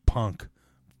upbeat punk,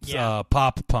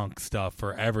 pop punk stuff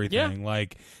for everything. Yeah.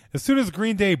 Like, as soon as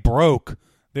Green Day broke,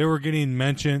 they were getting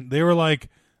mentioned. They were like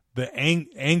the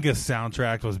Angus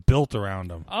soundtrack was built around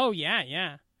them. Oh, yeah,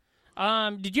 yeah.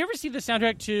 Did you ever see the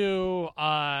soundtrack to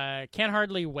Can't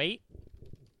Hardly Wait?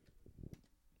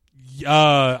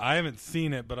 I haven't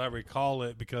seen it, but I recall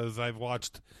it because I've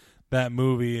watched that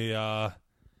movie a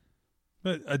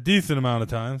decent amount of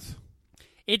times.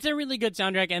 It's a really good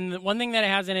soundtrack, and the one thing that it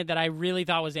has in it that I really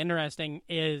thought was interesting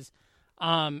is,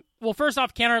 first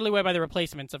off, Can't Hardly Wait by The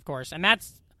Replacements, of course, and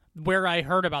that's where I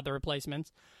heard about The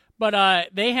Replacements. But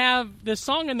they have this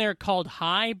song in there called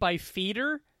High by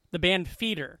Feeder, the band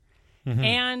Feeder. Mm-hmm.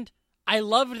 And I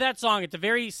loved that song. It's a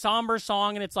very somber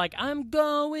song, and it's like, I'm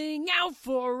going out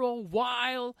for a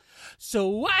while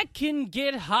so I can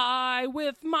get high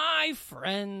with my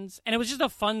friends. And it was just a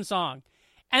fun song.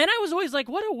 And I was always like,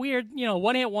 what a weird,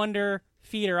 one-hit wonder,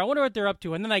 Feeder. I wonder what they're up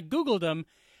to. And then I Googled them.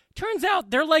 Turns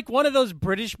out they're like one of those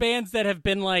British bands that have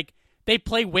been like, they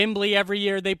play Wembley every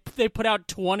year. They put out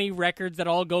 20 records that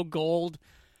all go gold.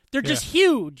 They're just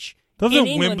huge. Doesn't in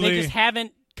England, Wembley... they just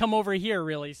haven't come over here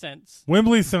really since.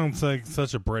 Wembley sounds like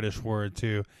such a British word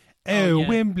too. Oh, yeah.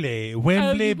 Wembley,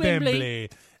 Wembley. Bembley,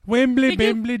 Wembley,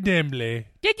 Bembley, Dembley.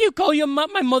 Did you call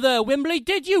my mother Wembley?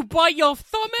 Did you bite your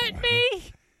thumb at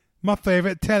me? My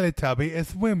favorite Teletubby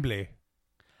is Wembley.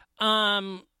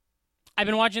 I've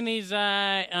been watching these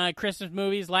Christmas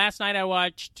movies. Last night I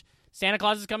watched Santa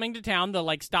Claus is Coming to Town,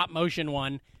 the stop motion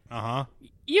one. Uh-huh.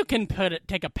 You can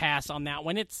take a pass on that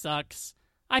one. It sucks.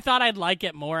 I thought I'd like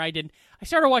it more. I did. I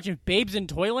started watching Babes in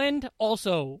Toyland.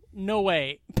 Also, no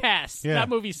way. Pass. Yeah. That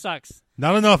movie sucks.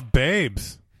 Not enough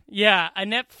babes. Yeah,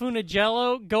 Annette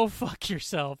Funicello, go fuck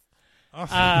yourself.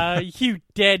 Awesome. You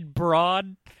dead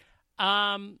broad.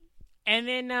 And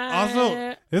then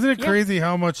Also, isn't it crazy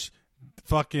how much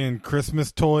fucking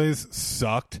Christmas toys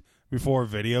sucked before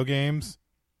video games?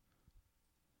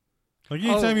 Like,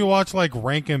 anytime you watch, like,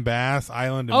 Rankin Bass,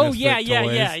 Island of Misfit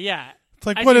Toys. Yeah. It's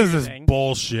like, I what see is what you're this saying.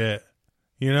 bullshit?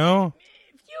 You know?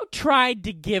 If you tried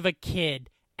to give a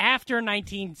kid after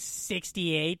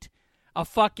 1968 a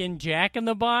fucking Jack in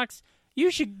the Box, you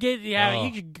should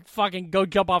you should fucking go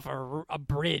jump off a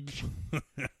bridge.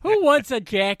 Who wants a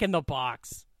Jack in the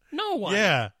Box? No one.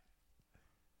 Yeah.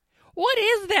 What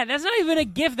is that? That's not even a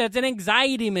gift. That's an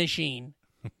anxiety machine.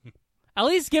 At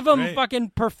least give them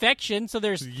fucking perfection so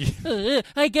there's,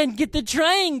 I can get the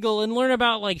triangle and learn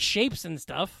about, like, shapes and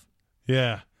stuff.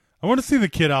 Yeah. I want to see the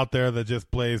kid out there that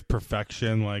just plays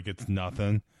perfection like it's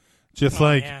nothing. Just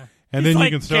and He's then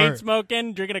like you can start chain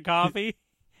smoking, drinking a coffee.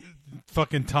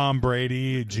 fucking Tom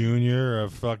Brady Jr.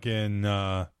 of fucking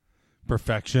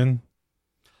perfection.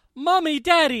 Mommy,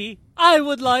 Daddy, I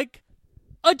would like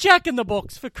a Jack in the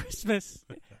Box for Christmas.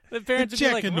 The parents would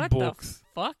be like, what the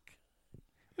fuck?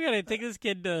 We gotta take this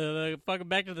kid to fucking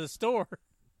back to the store.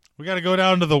 We got to go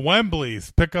down to the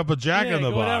Wembleys, pick up a Jack in the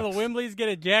go Box. down to the Wembleys, get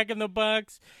a Jack in the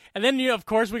Box, and then of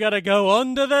course we gotta go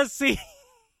under the sea.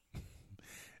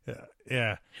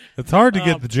 Yeah, it's hard to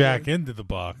get the Jack into the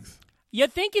box. You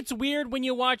think it's weird when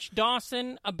you watch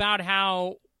Dawson about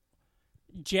how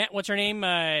what's her name?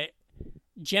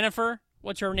 Jennifer.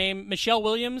 What's her name? Michelle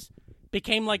Williams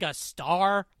became like a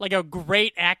star, like a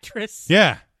great actress.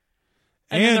 Yeah.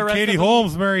 And And Katie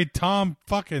Holmes married Tom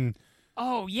fucking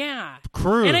Oh yeah,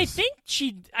 Cruise. And I think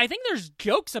there's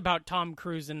jokes about Tom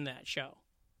Cruise in that show.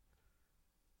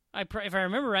 If I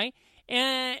remember right.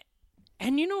 And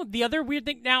the other weird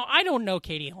thing. Now I don't know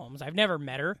Katie Holmes. I've never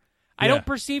met her. I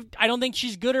don't think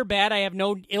she's good or bad. I have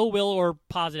no ill will or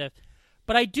positive.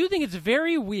 But I do think it's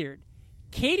very weird.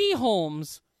 Katie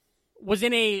Holmes was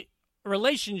in a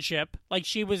relationship, like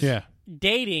she was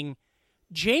dating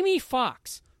Jamie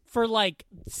Foxx for like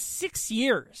 6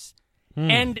 years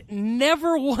and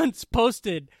never once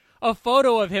posted a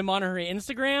photo of him on her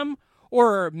Instagram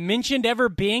or mentioned ever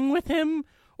being with him,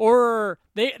 or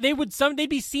they'd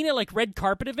be seen at like red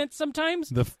carpet events sometimes.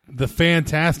 The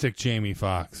fantastic Jamie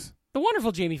Foxx. The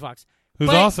wonderful Jamie Foxx. Who's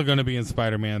also going to be in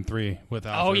Spider-Man 3 with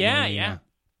Alfred Molina.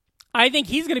 I think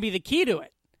he's going to be the key to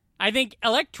it. I think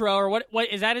Electro, or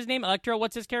what is that his name? Electro,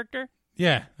 what's his character?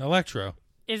 Yeah, Electro.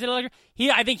 Is it Electro?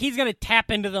 I think he's going to tap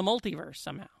into the multiverse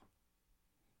somehow.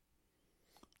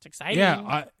 It's exciting.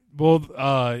 Yeah,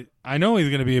 I know he's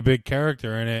going to be a big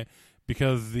character in it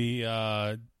because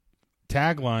the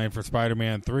tagline for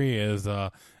Spider-Man 3 is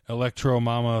Electro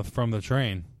Mama from the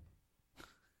train.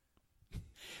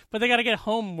 But they got to get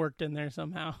home worked in there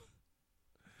somehow.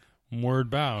 Word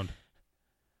bound.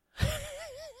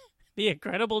 The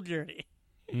Incredible Journey.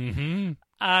 Mm-hmm.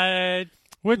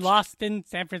 Lost in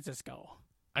San Francisco.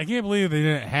 I can't believe they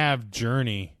didn't have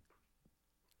Journey.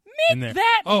 Make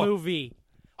that movie.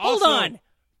 Also, Hold on.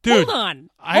 Dude, Hold on.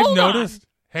 I've noticed.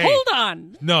 Hey. Hold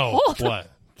on. No. Hold what?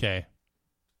 Okay.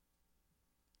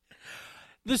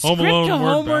 The script to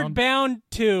Homeward Bound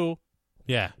 2.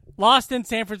 Yeah. Lost in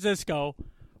San Francisco.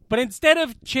 But instead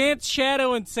of Chance,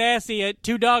 Shadow, and Sassy at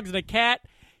Two Dogs and a Cat,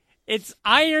 it's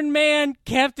Iron Man,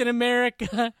 Captain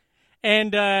America,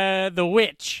 and the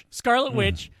Witch, Scarlet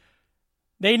Witch.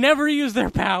 They never use their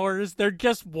powers. They're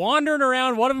just wandering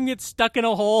around. One of them gets stuck in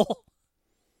a hole,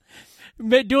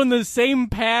 doing the same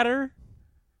patter.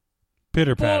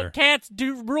 Pitter patter. Cats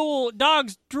rule,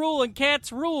 dogs drool, and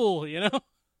cats rule, you know?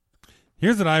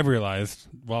 Here's what I've realized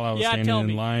while I was standing in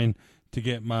me. line to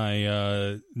get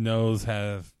my nose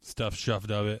have stuff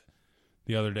shoved up it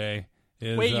the other day.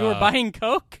 Wait, you were buying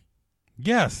Coke?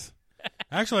 Yes.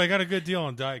 Actually, I got a good deal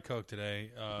on Diet Coke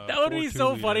today. That would be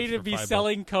so funny to be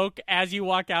selling Coke as you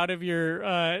walk out of your...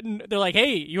 they're like,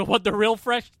 hey, you want the real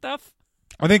fresh stuff?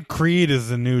 I think Creed is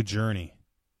the new Journey.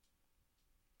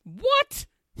 What?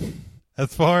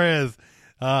 As far as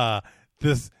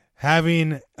this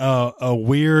having a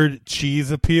weird cheese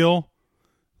appeal,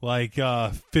 like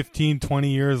 15, 20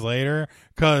 years later,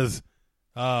 because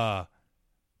I'm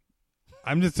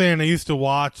just saying I used to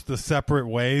watch the Separate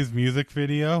Ways music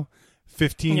video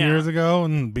 15 years ago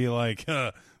and be like,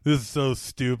 this is so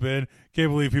stupid. Can't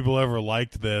believe people ever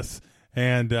liked this.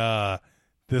 And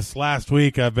this last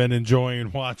week I've been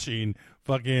enjoying watching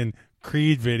fucking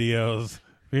Creed videos,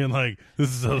 being like, this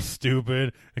is so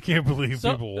stupid. I can't believe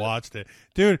people watched it.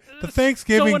 Dude, the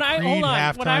Thanksgiving Creed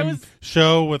halftime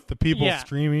show with the people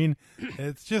streaming,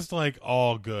 it's just like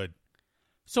all good.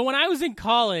 So when I was in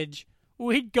college,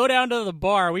 we'd go down to the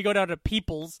bar. We go down to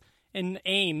People's in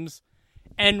Ames,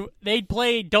 and they'd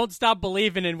play Don't Stop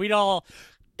Believin', and we'd all,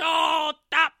 don't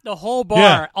stop, the whole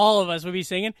bar, all of us would be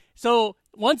singing. So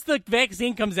once the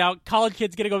vaccine comes out, college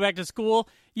kids get to go back to school.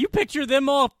 You picture them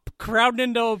all crowding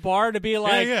into a bar to be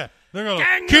like, They're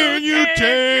going, can you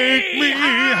take me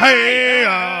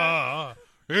higher?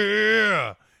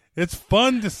 Yeah. It's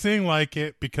fun to sing like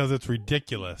it because it's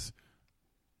ridiculous.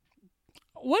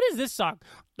 What is this song?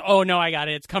 Oh, no, I got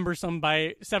it. It's Cumbersome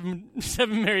by Seven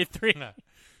Mary 3.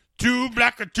 Too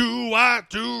black or too white,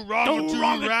 too wrong or too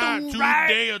right, too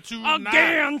day or too night.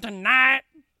 Again tonight.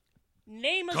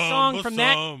 Name a song from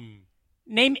that.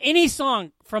 Name any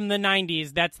song from the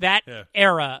 90s that's that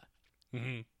era.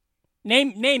 Mm-hmm.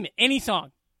 Name it. Any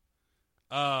song.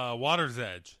 Water's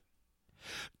Edge.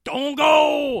 Don't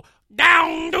go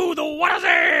down to the water's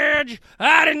edge.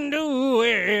 I didn't do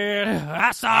it.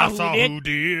 I saw who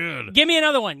did. Give me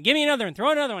another one.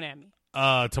 Throw another one at me.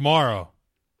 Tomorrow.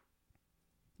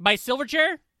 By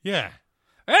Silverchair? Yeah.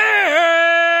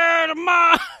 Hey,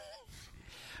 tomorrow.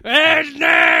 It's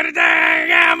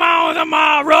anything I'm on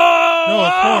tomorrow. No,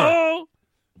 it's more.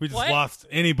 We just lost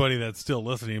anybody that's still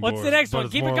listening. What's the next one?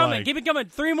 Keep it coming. Keep it coming.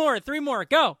 Three more.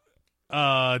 Go.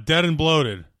 Dead and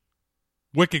Bloated.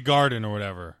 Wicked Garden or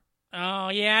whatever. Oh,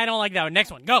 yeah, I don't like that one.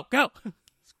 Next one. Go.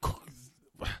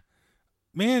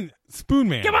 Man, Spoon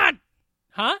Man. Come on.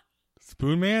 Huh?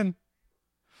 Spoon Man?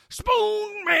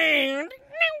 Spoon Man.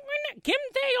 Kim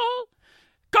Dale.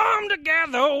 Come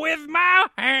together with my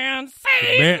hands.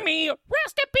 Save me.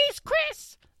 Rest in peace,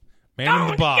 Chris. Man in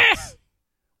the Box.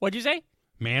 What'd you say?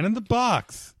 Man in the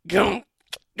Box. I'm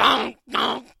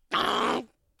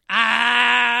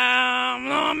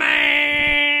the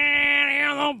man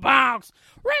in the box.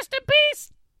 Rest in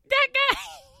peace, that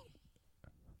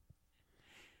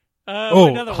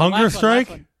guy. Hunger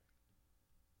Strike?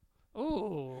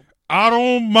 Ooh. I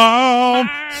don't mind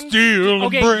stealing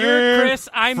Okay, bread you're Chris,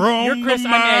 from you're Chris, the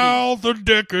I'm Eddie. mouth of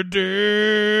decadence.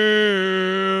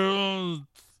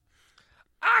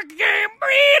 I can't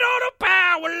breathe on a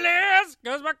powerless,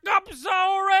 cause my cup is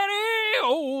already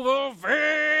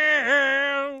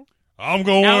overfilled. I'm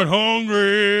going Now-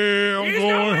 hungry. I'm He's going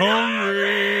going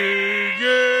hungry.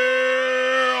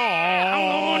 Yeah.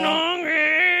 I'm going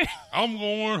hungry. I'm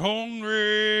going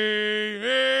hungry.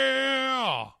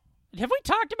 Yeah. Have we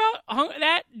talked about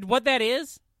that? What that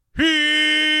is?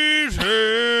 He's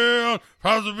here.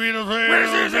 How's it be the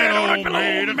Where's same?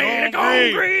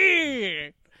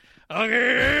 hungry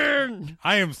again?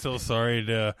 I am so sorry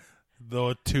to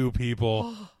the two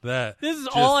people that This is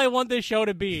just- all I want this show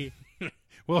to be.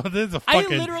 Well, this is a I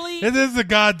fucking. literally- This is a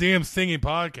goddamn singing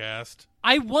podcast.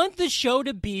 I want the show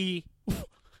to be.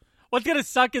 What's gonna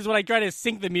suck is when I try to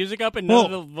sync the music up and none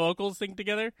of the vocals sync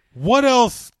together. What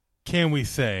else can we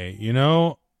say? You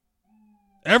know,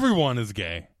 everyone is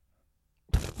gay.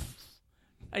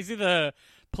 I see the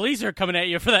police are coming at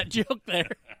you for that joke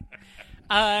there.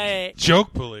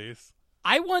 Joke police.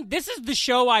 This is the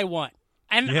show I want.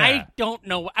 And Yeah. I don't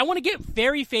know. I want to get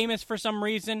very famous for some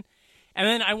reason. And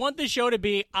then I want the show to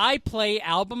be I play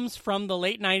albums from the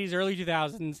late 90s, early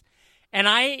 2000s, and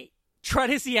I try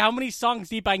to see how many songs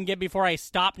deep I can get before I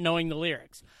stop knowing the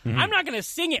lyrics. Mm-hmm. I'm not going to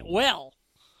sing it well,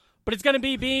 but it's going to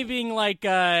be me being like,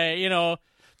 tonight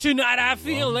I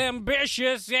feel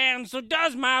ambitious, and so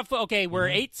does my... Okay, we're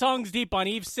 8 songs deep on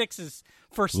Eve 6's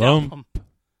first album.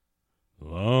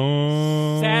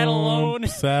 Sat alone.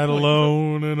 Sat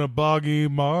alone in a boggy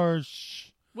marsh.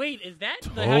 Wait, is that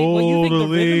what you think the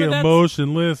Totally rhythm of that's...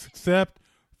 emotionless except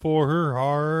for her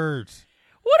heart.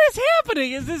 What is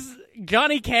happening? Is this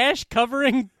Johnny Cash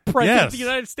covering President Yes. of the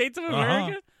United States of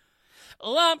America?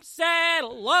 Lump sat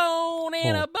alone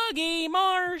in a buggy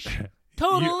marsh,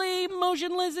 totally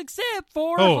motionless except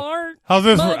for her heart. How's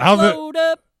this? Mud How's it? flowed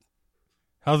up.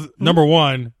 How's number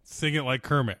one? Sing it like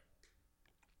Kermit.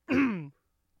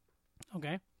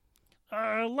 Okay.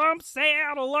 Lump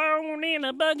sat alone in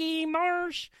a buggy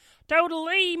marsh,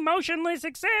 totally motionless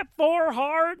except for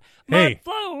heart. Mud Hey.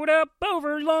 flowed up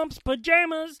over Lump's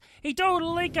pajamas. He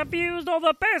totally confused all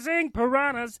the passing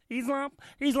piranhas. He's Lump.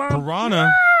 Piranha,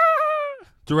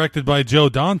 directed by Joe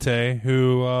Dante,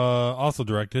 who also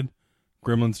directed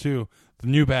Gremlins 2, the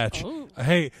new batch. Oh.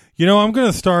 Hey, you know, I'm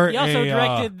gonna start. He also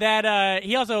directed that.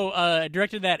 He also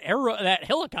directed that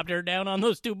helicopter down on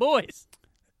those two boys.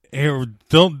 Hey,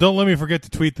 don't let me forget to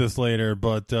tweet this later,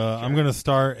 but I'm gonna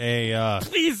start a.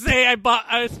 Please say I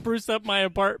spruced up my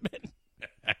apartment.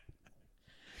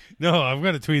 No, I'm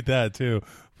gonna tweet that too,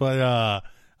 but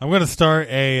I'm gonna start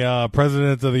a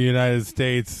President of the United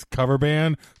States cover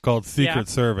band called Secret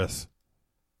Service.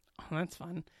 Oh, that's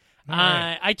fun. All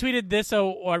right. I tweeted this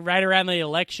right around the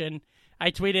election. I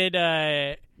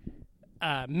tweeted,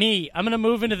 me, I'm going to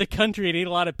move into the country and eat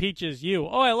a lot of peaches. You.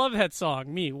 Oh, I love that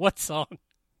song. Me. What song?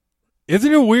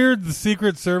 Isn't it weird the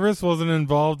Secret Service wasn't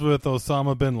involved with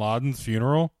Osama bin Laden's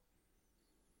funeral?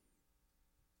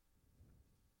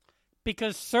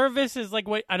 Because service is like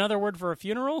another word for a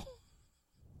funeral?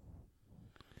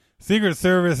 Secret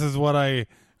Service is what I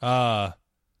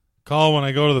call when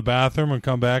I go to the bathroom and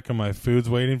come back and my food's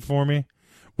waiting for me,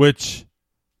 which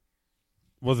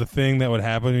was a thing that would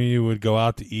happen when you would go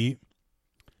out to eat.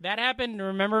 That happened.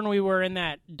 Remember when we were in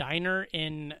that diner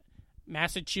in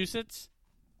Massachusetts?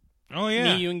 Oh,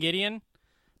 yeah. Me, you, and Gideon?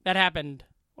 That happened.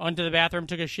 Went to the bathroom,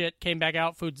 took a shit, came back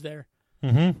out, food's there.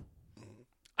 Mm-hmm.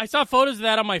 I saw photos of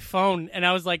that on my phone, and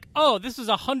I was like, oh, this was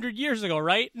 100 years ago,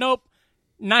 right? Nope.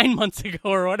 9 months ago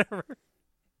or whatever.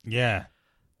 Yeah.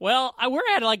 Well, we're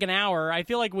at like an hour. I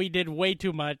feel like we did way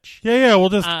too much. Yeah, we'll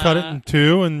just cut it in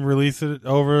 2 and release it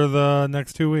over the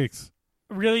next 2 weeks.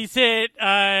 Release it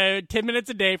 10 minutes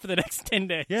a day for the next 10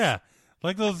 days. Yeah,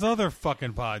 like those other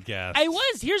fucking podcasts.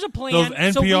 Here's a plan. Those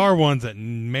NPR So ones that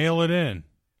mail it in.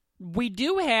 we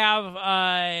do have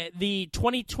the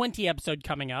 2020 episode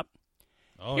coming up.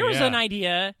 Oh, Here's yeah. an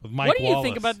idea. With Mike What do you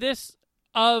think Wallace. about this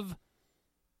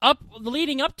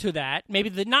leading up to that?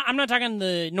 Maybe I'm not talking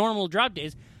the normal drop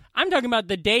days. I'm talking about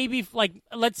the day before, like,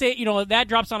 let's say, that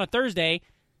drops on a Thursday.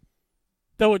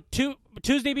 Though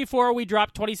Tuesday before we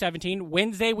drop 2017,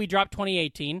 Wednesday we drop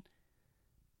 2018,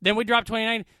 then we drop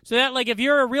 2019. So that, like, if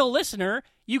you're a real listener,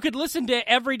 you could listen to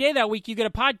every day that week. You get a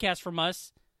podcast from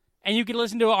us, and you can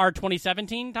listen to our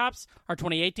 2017 tops, our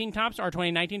 2018 tops, our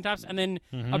 2019 tops, and then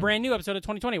a brand new episode of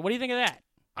 2020. What do you think of that?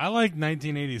 I like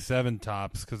 1987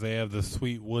 tops because they have the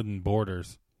sweet wooden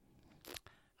borders.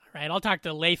 All right, I'll talk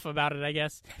to Leif about it, I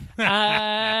guess.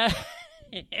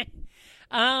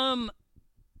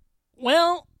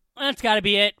 Well, That's got to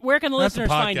be it. Where can the That's a listeners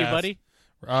find you, podcast. buddy?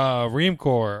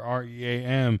 Reamcore,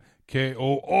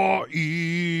 REAMKORE.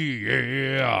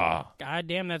 Yeah. God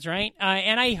damn, that's right.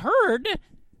 And I heard who's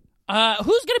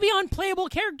going to be on Playable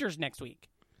Characters next week?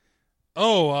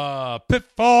 Oh,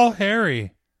 Pitfall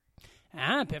Harry.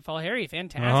 Pitfall Harry,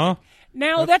 fantastic. Uh-huh.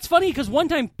 Now, that's funny because one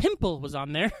time Pimple was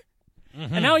on there,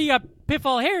 and now you got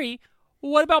Pitfall Harry.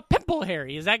 What about Pimple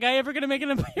Harry? Is that guy ever going to make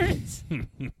an appearance?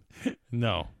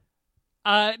 No.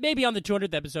 Maybe on the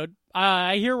 200th episode.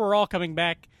 I hear we're all coming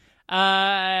back.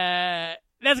 That's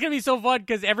going to be so fun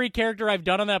because every character I've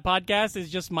done on that podcast is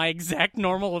just my exact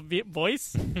normal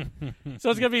voice. So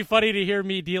it's going to be funny to hear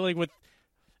me dealing with,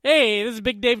 hey, this is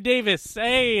Big Dave Davis.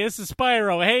 Hey, this is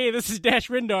Spyro. Hey, this is Dash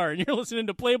Rindar. And you're listening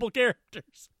to Playable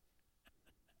Characters.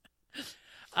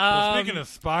 Well, speaking of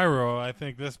Spyro, I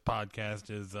think this podcast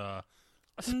is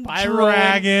Spyro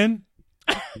Dragon.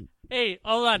 Hey,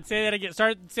 hold on. Say that again.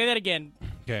 Say that again.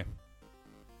 Okay.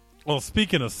 Well,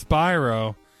 speaking of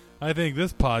Spyro, I think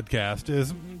this podcast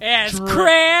is As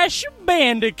Crash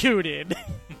Bandicooted.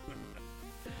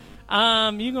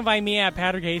 You can find me at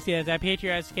Patrick Hasty. That's at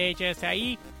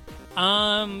PatrickSKHSIE.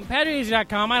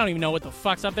 PatrickHasty.com. I don't even know what the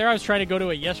fuck's up there. I was trying to go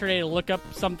to it yesterday to look up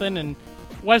something, and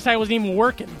website wasn't even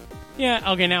working.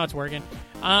 Yeah, okay, now it's working.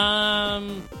 I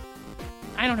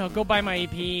don't know. Go buy my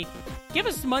EP. Give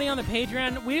us money on the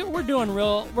Patreon. We're doing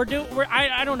real.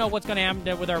 I don't know what's going to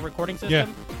happen with our recording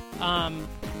system. Yeah.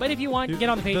 But if you want, get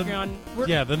on the Patreon.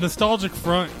 The Nostalgic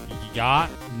Front yacht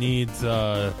needs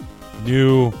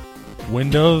new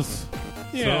windows.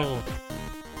 Yeah. So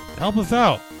help us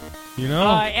out. You know.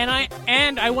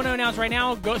 And I want to announce right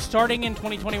now, starting in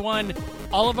 2021,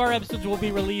 all of our episodes will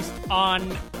be released on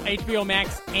HBO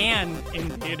Max and in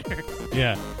theaters.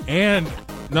 Yeah. And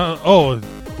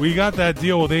we got that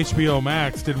deal with HBO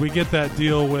Max. Did we get that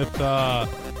deal with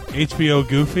HBO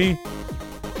Goofy?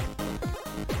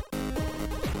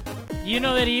 You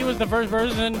know that he was the first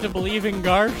person to believe in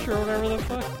Garsh or whatever the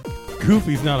fuck?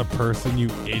 Goofy's not a person, you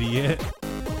idiot.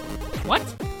 What?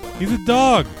 He's a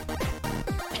dog.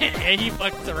 He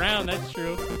fucks around, that's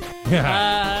true.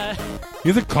 Yeah.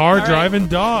 He's a car-driving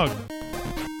dog.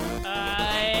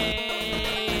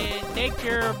 Take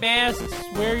your masks,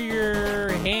 wear your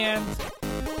hands,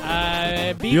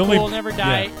 be cool, never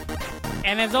die. Yeah.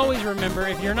 And as always, remember,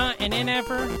 if you're not an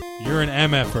NFer, you're an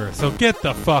MFer, so get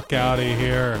the fuck out of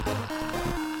here.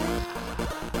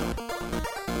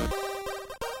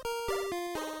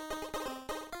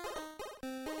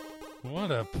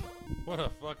 What a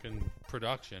fucking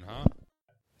production, huh?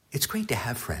 It's great to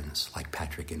have friends like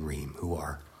Patrick and Reem who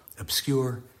are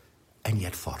obscure and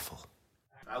yet thoughtful.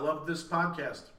 I love this podcast.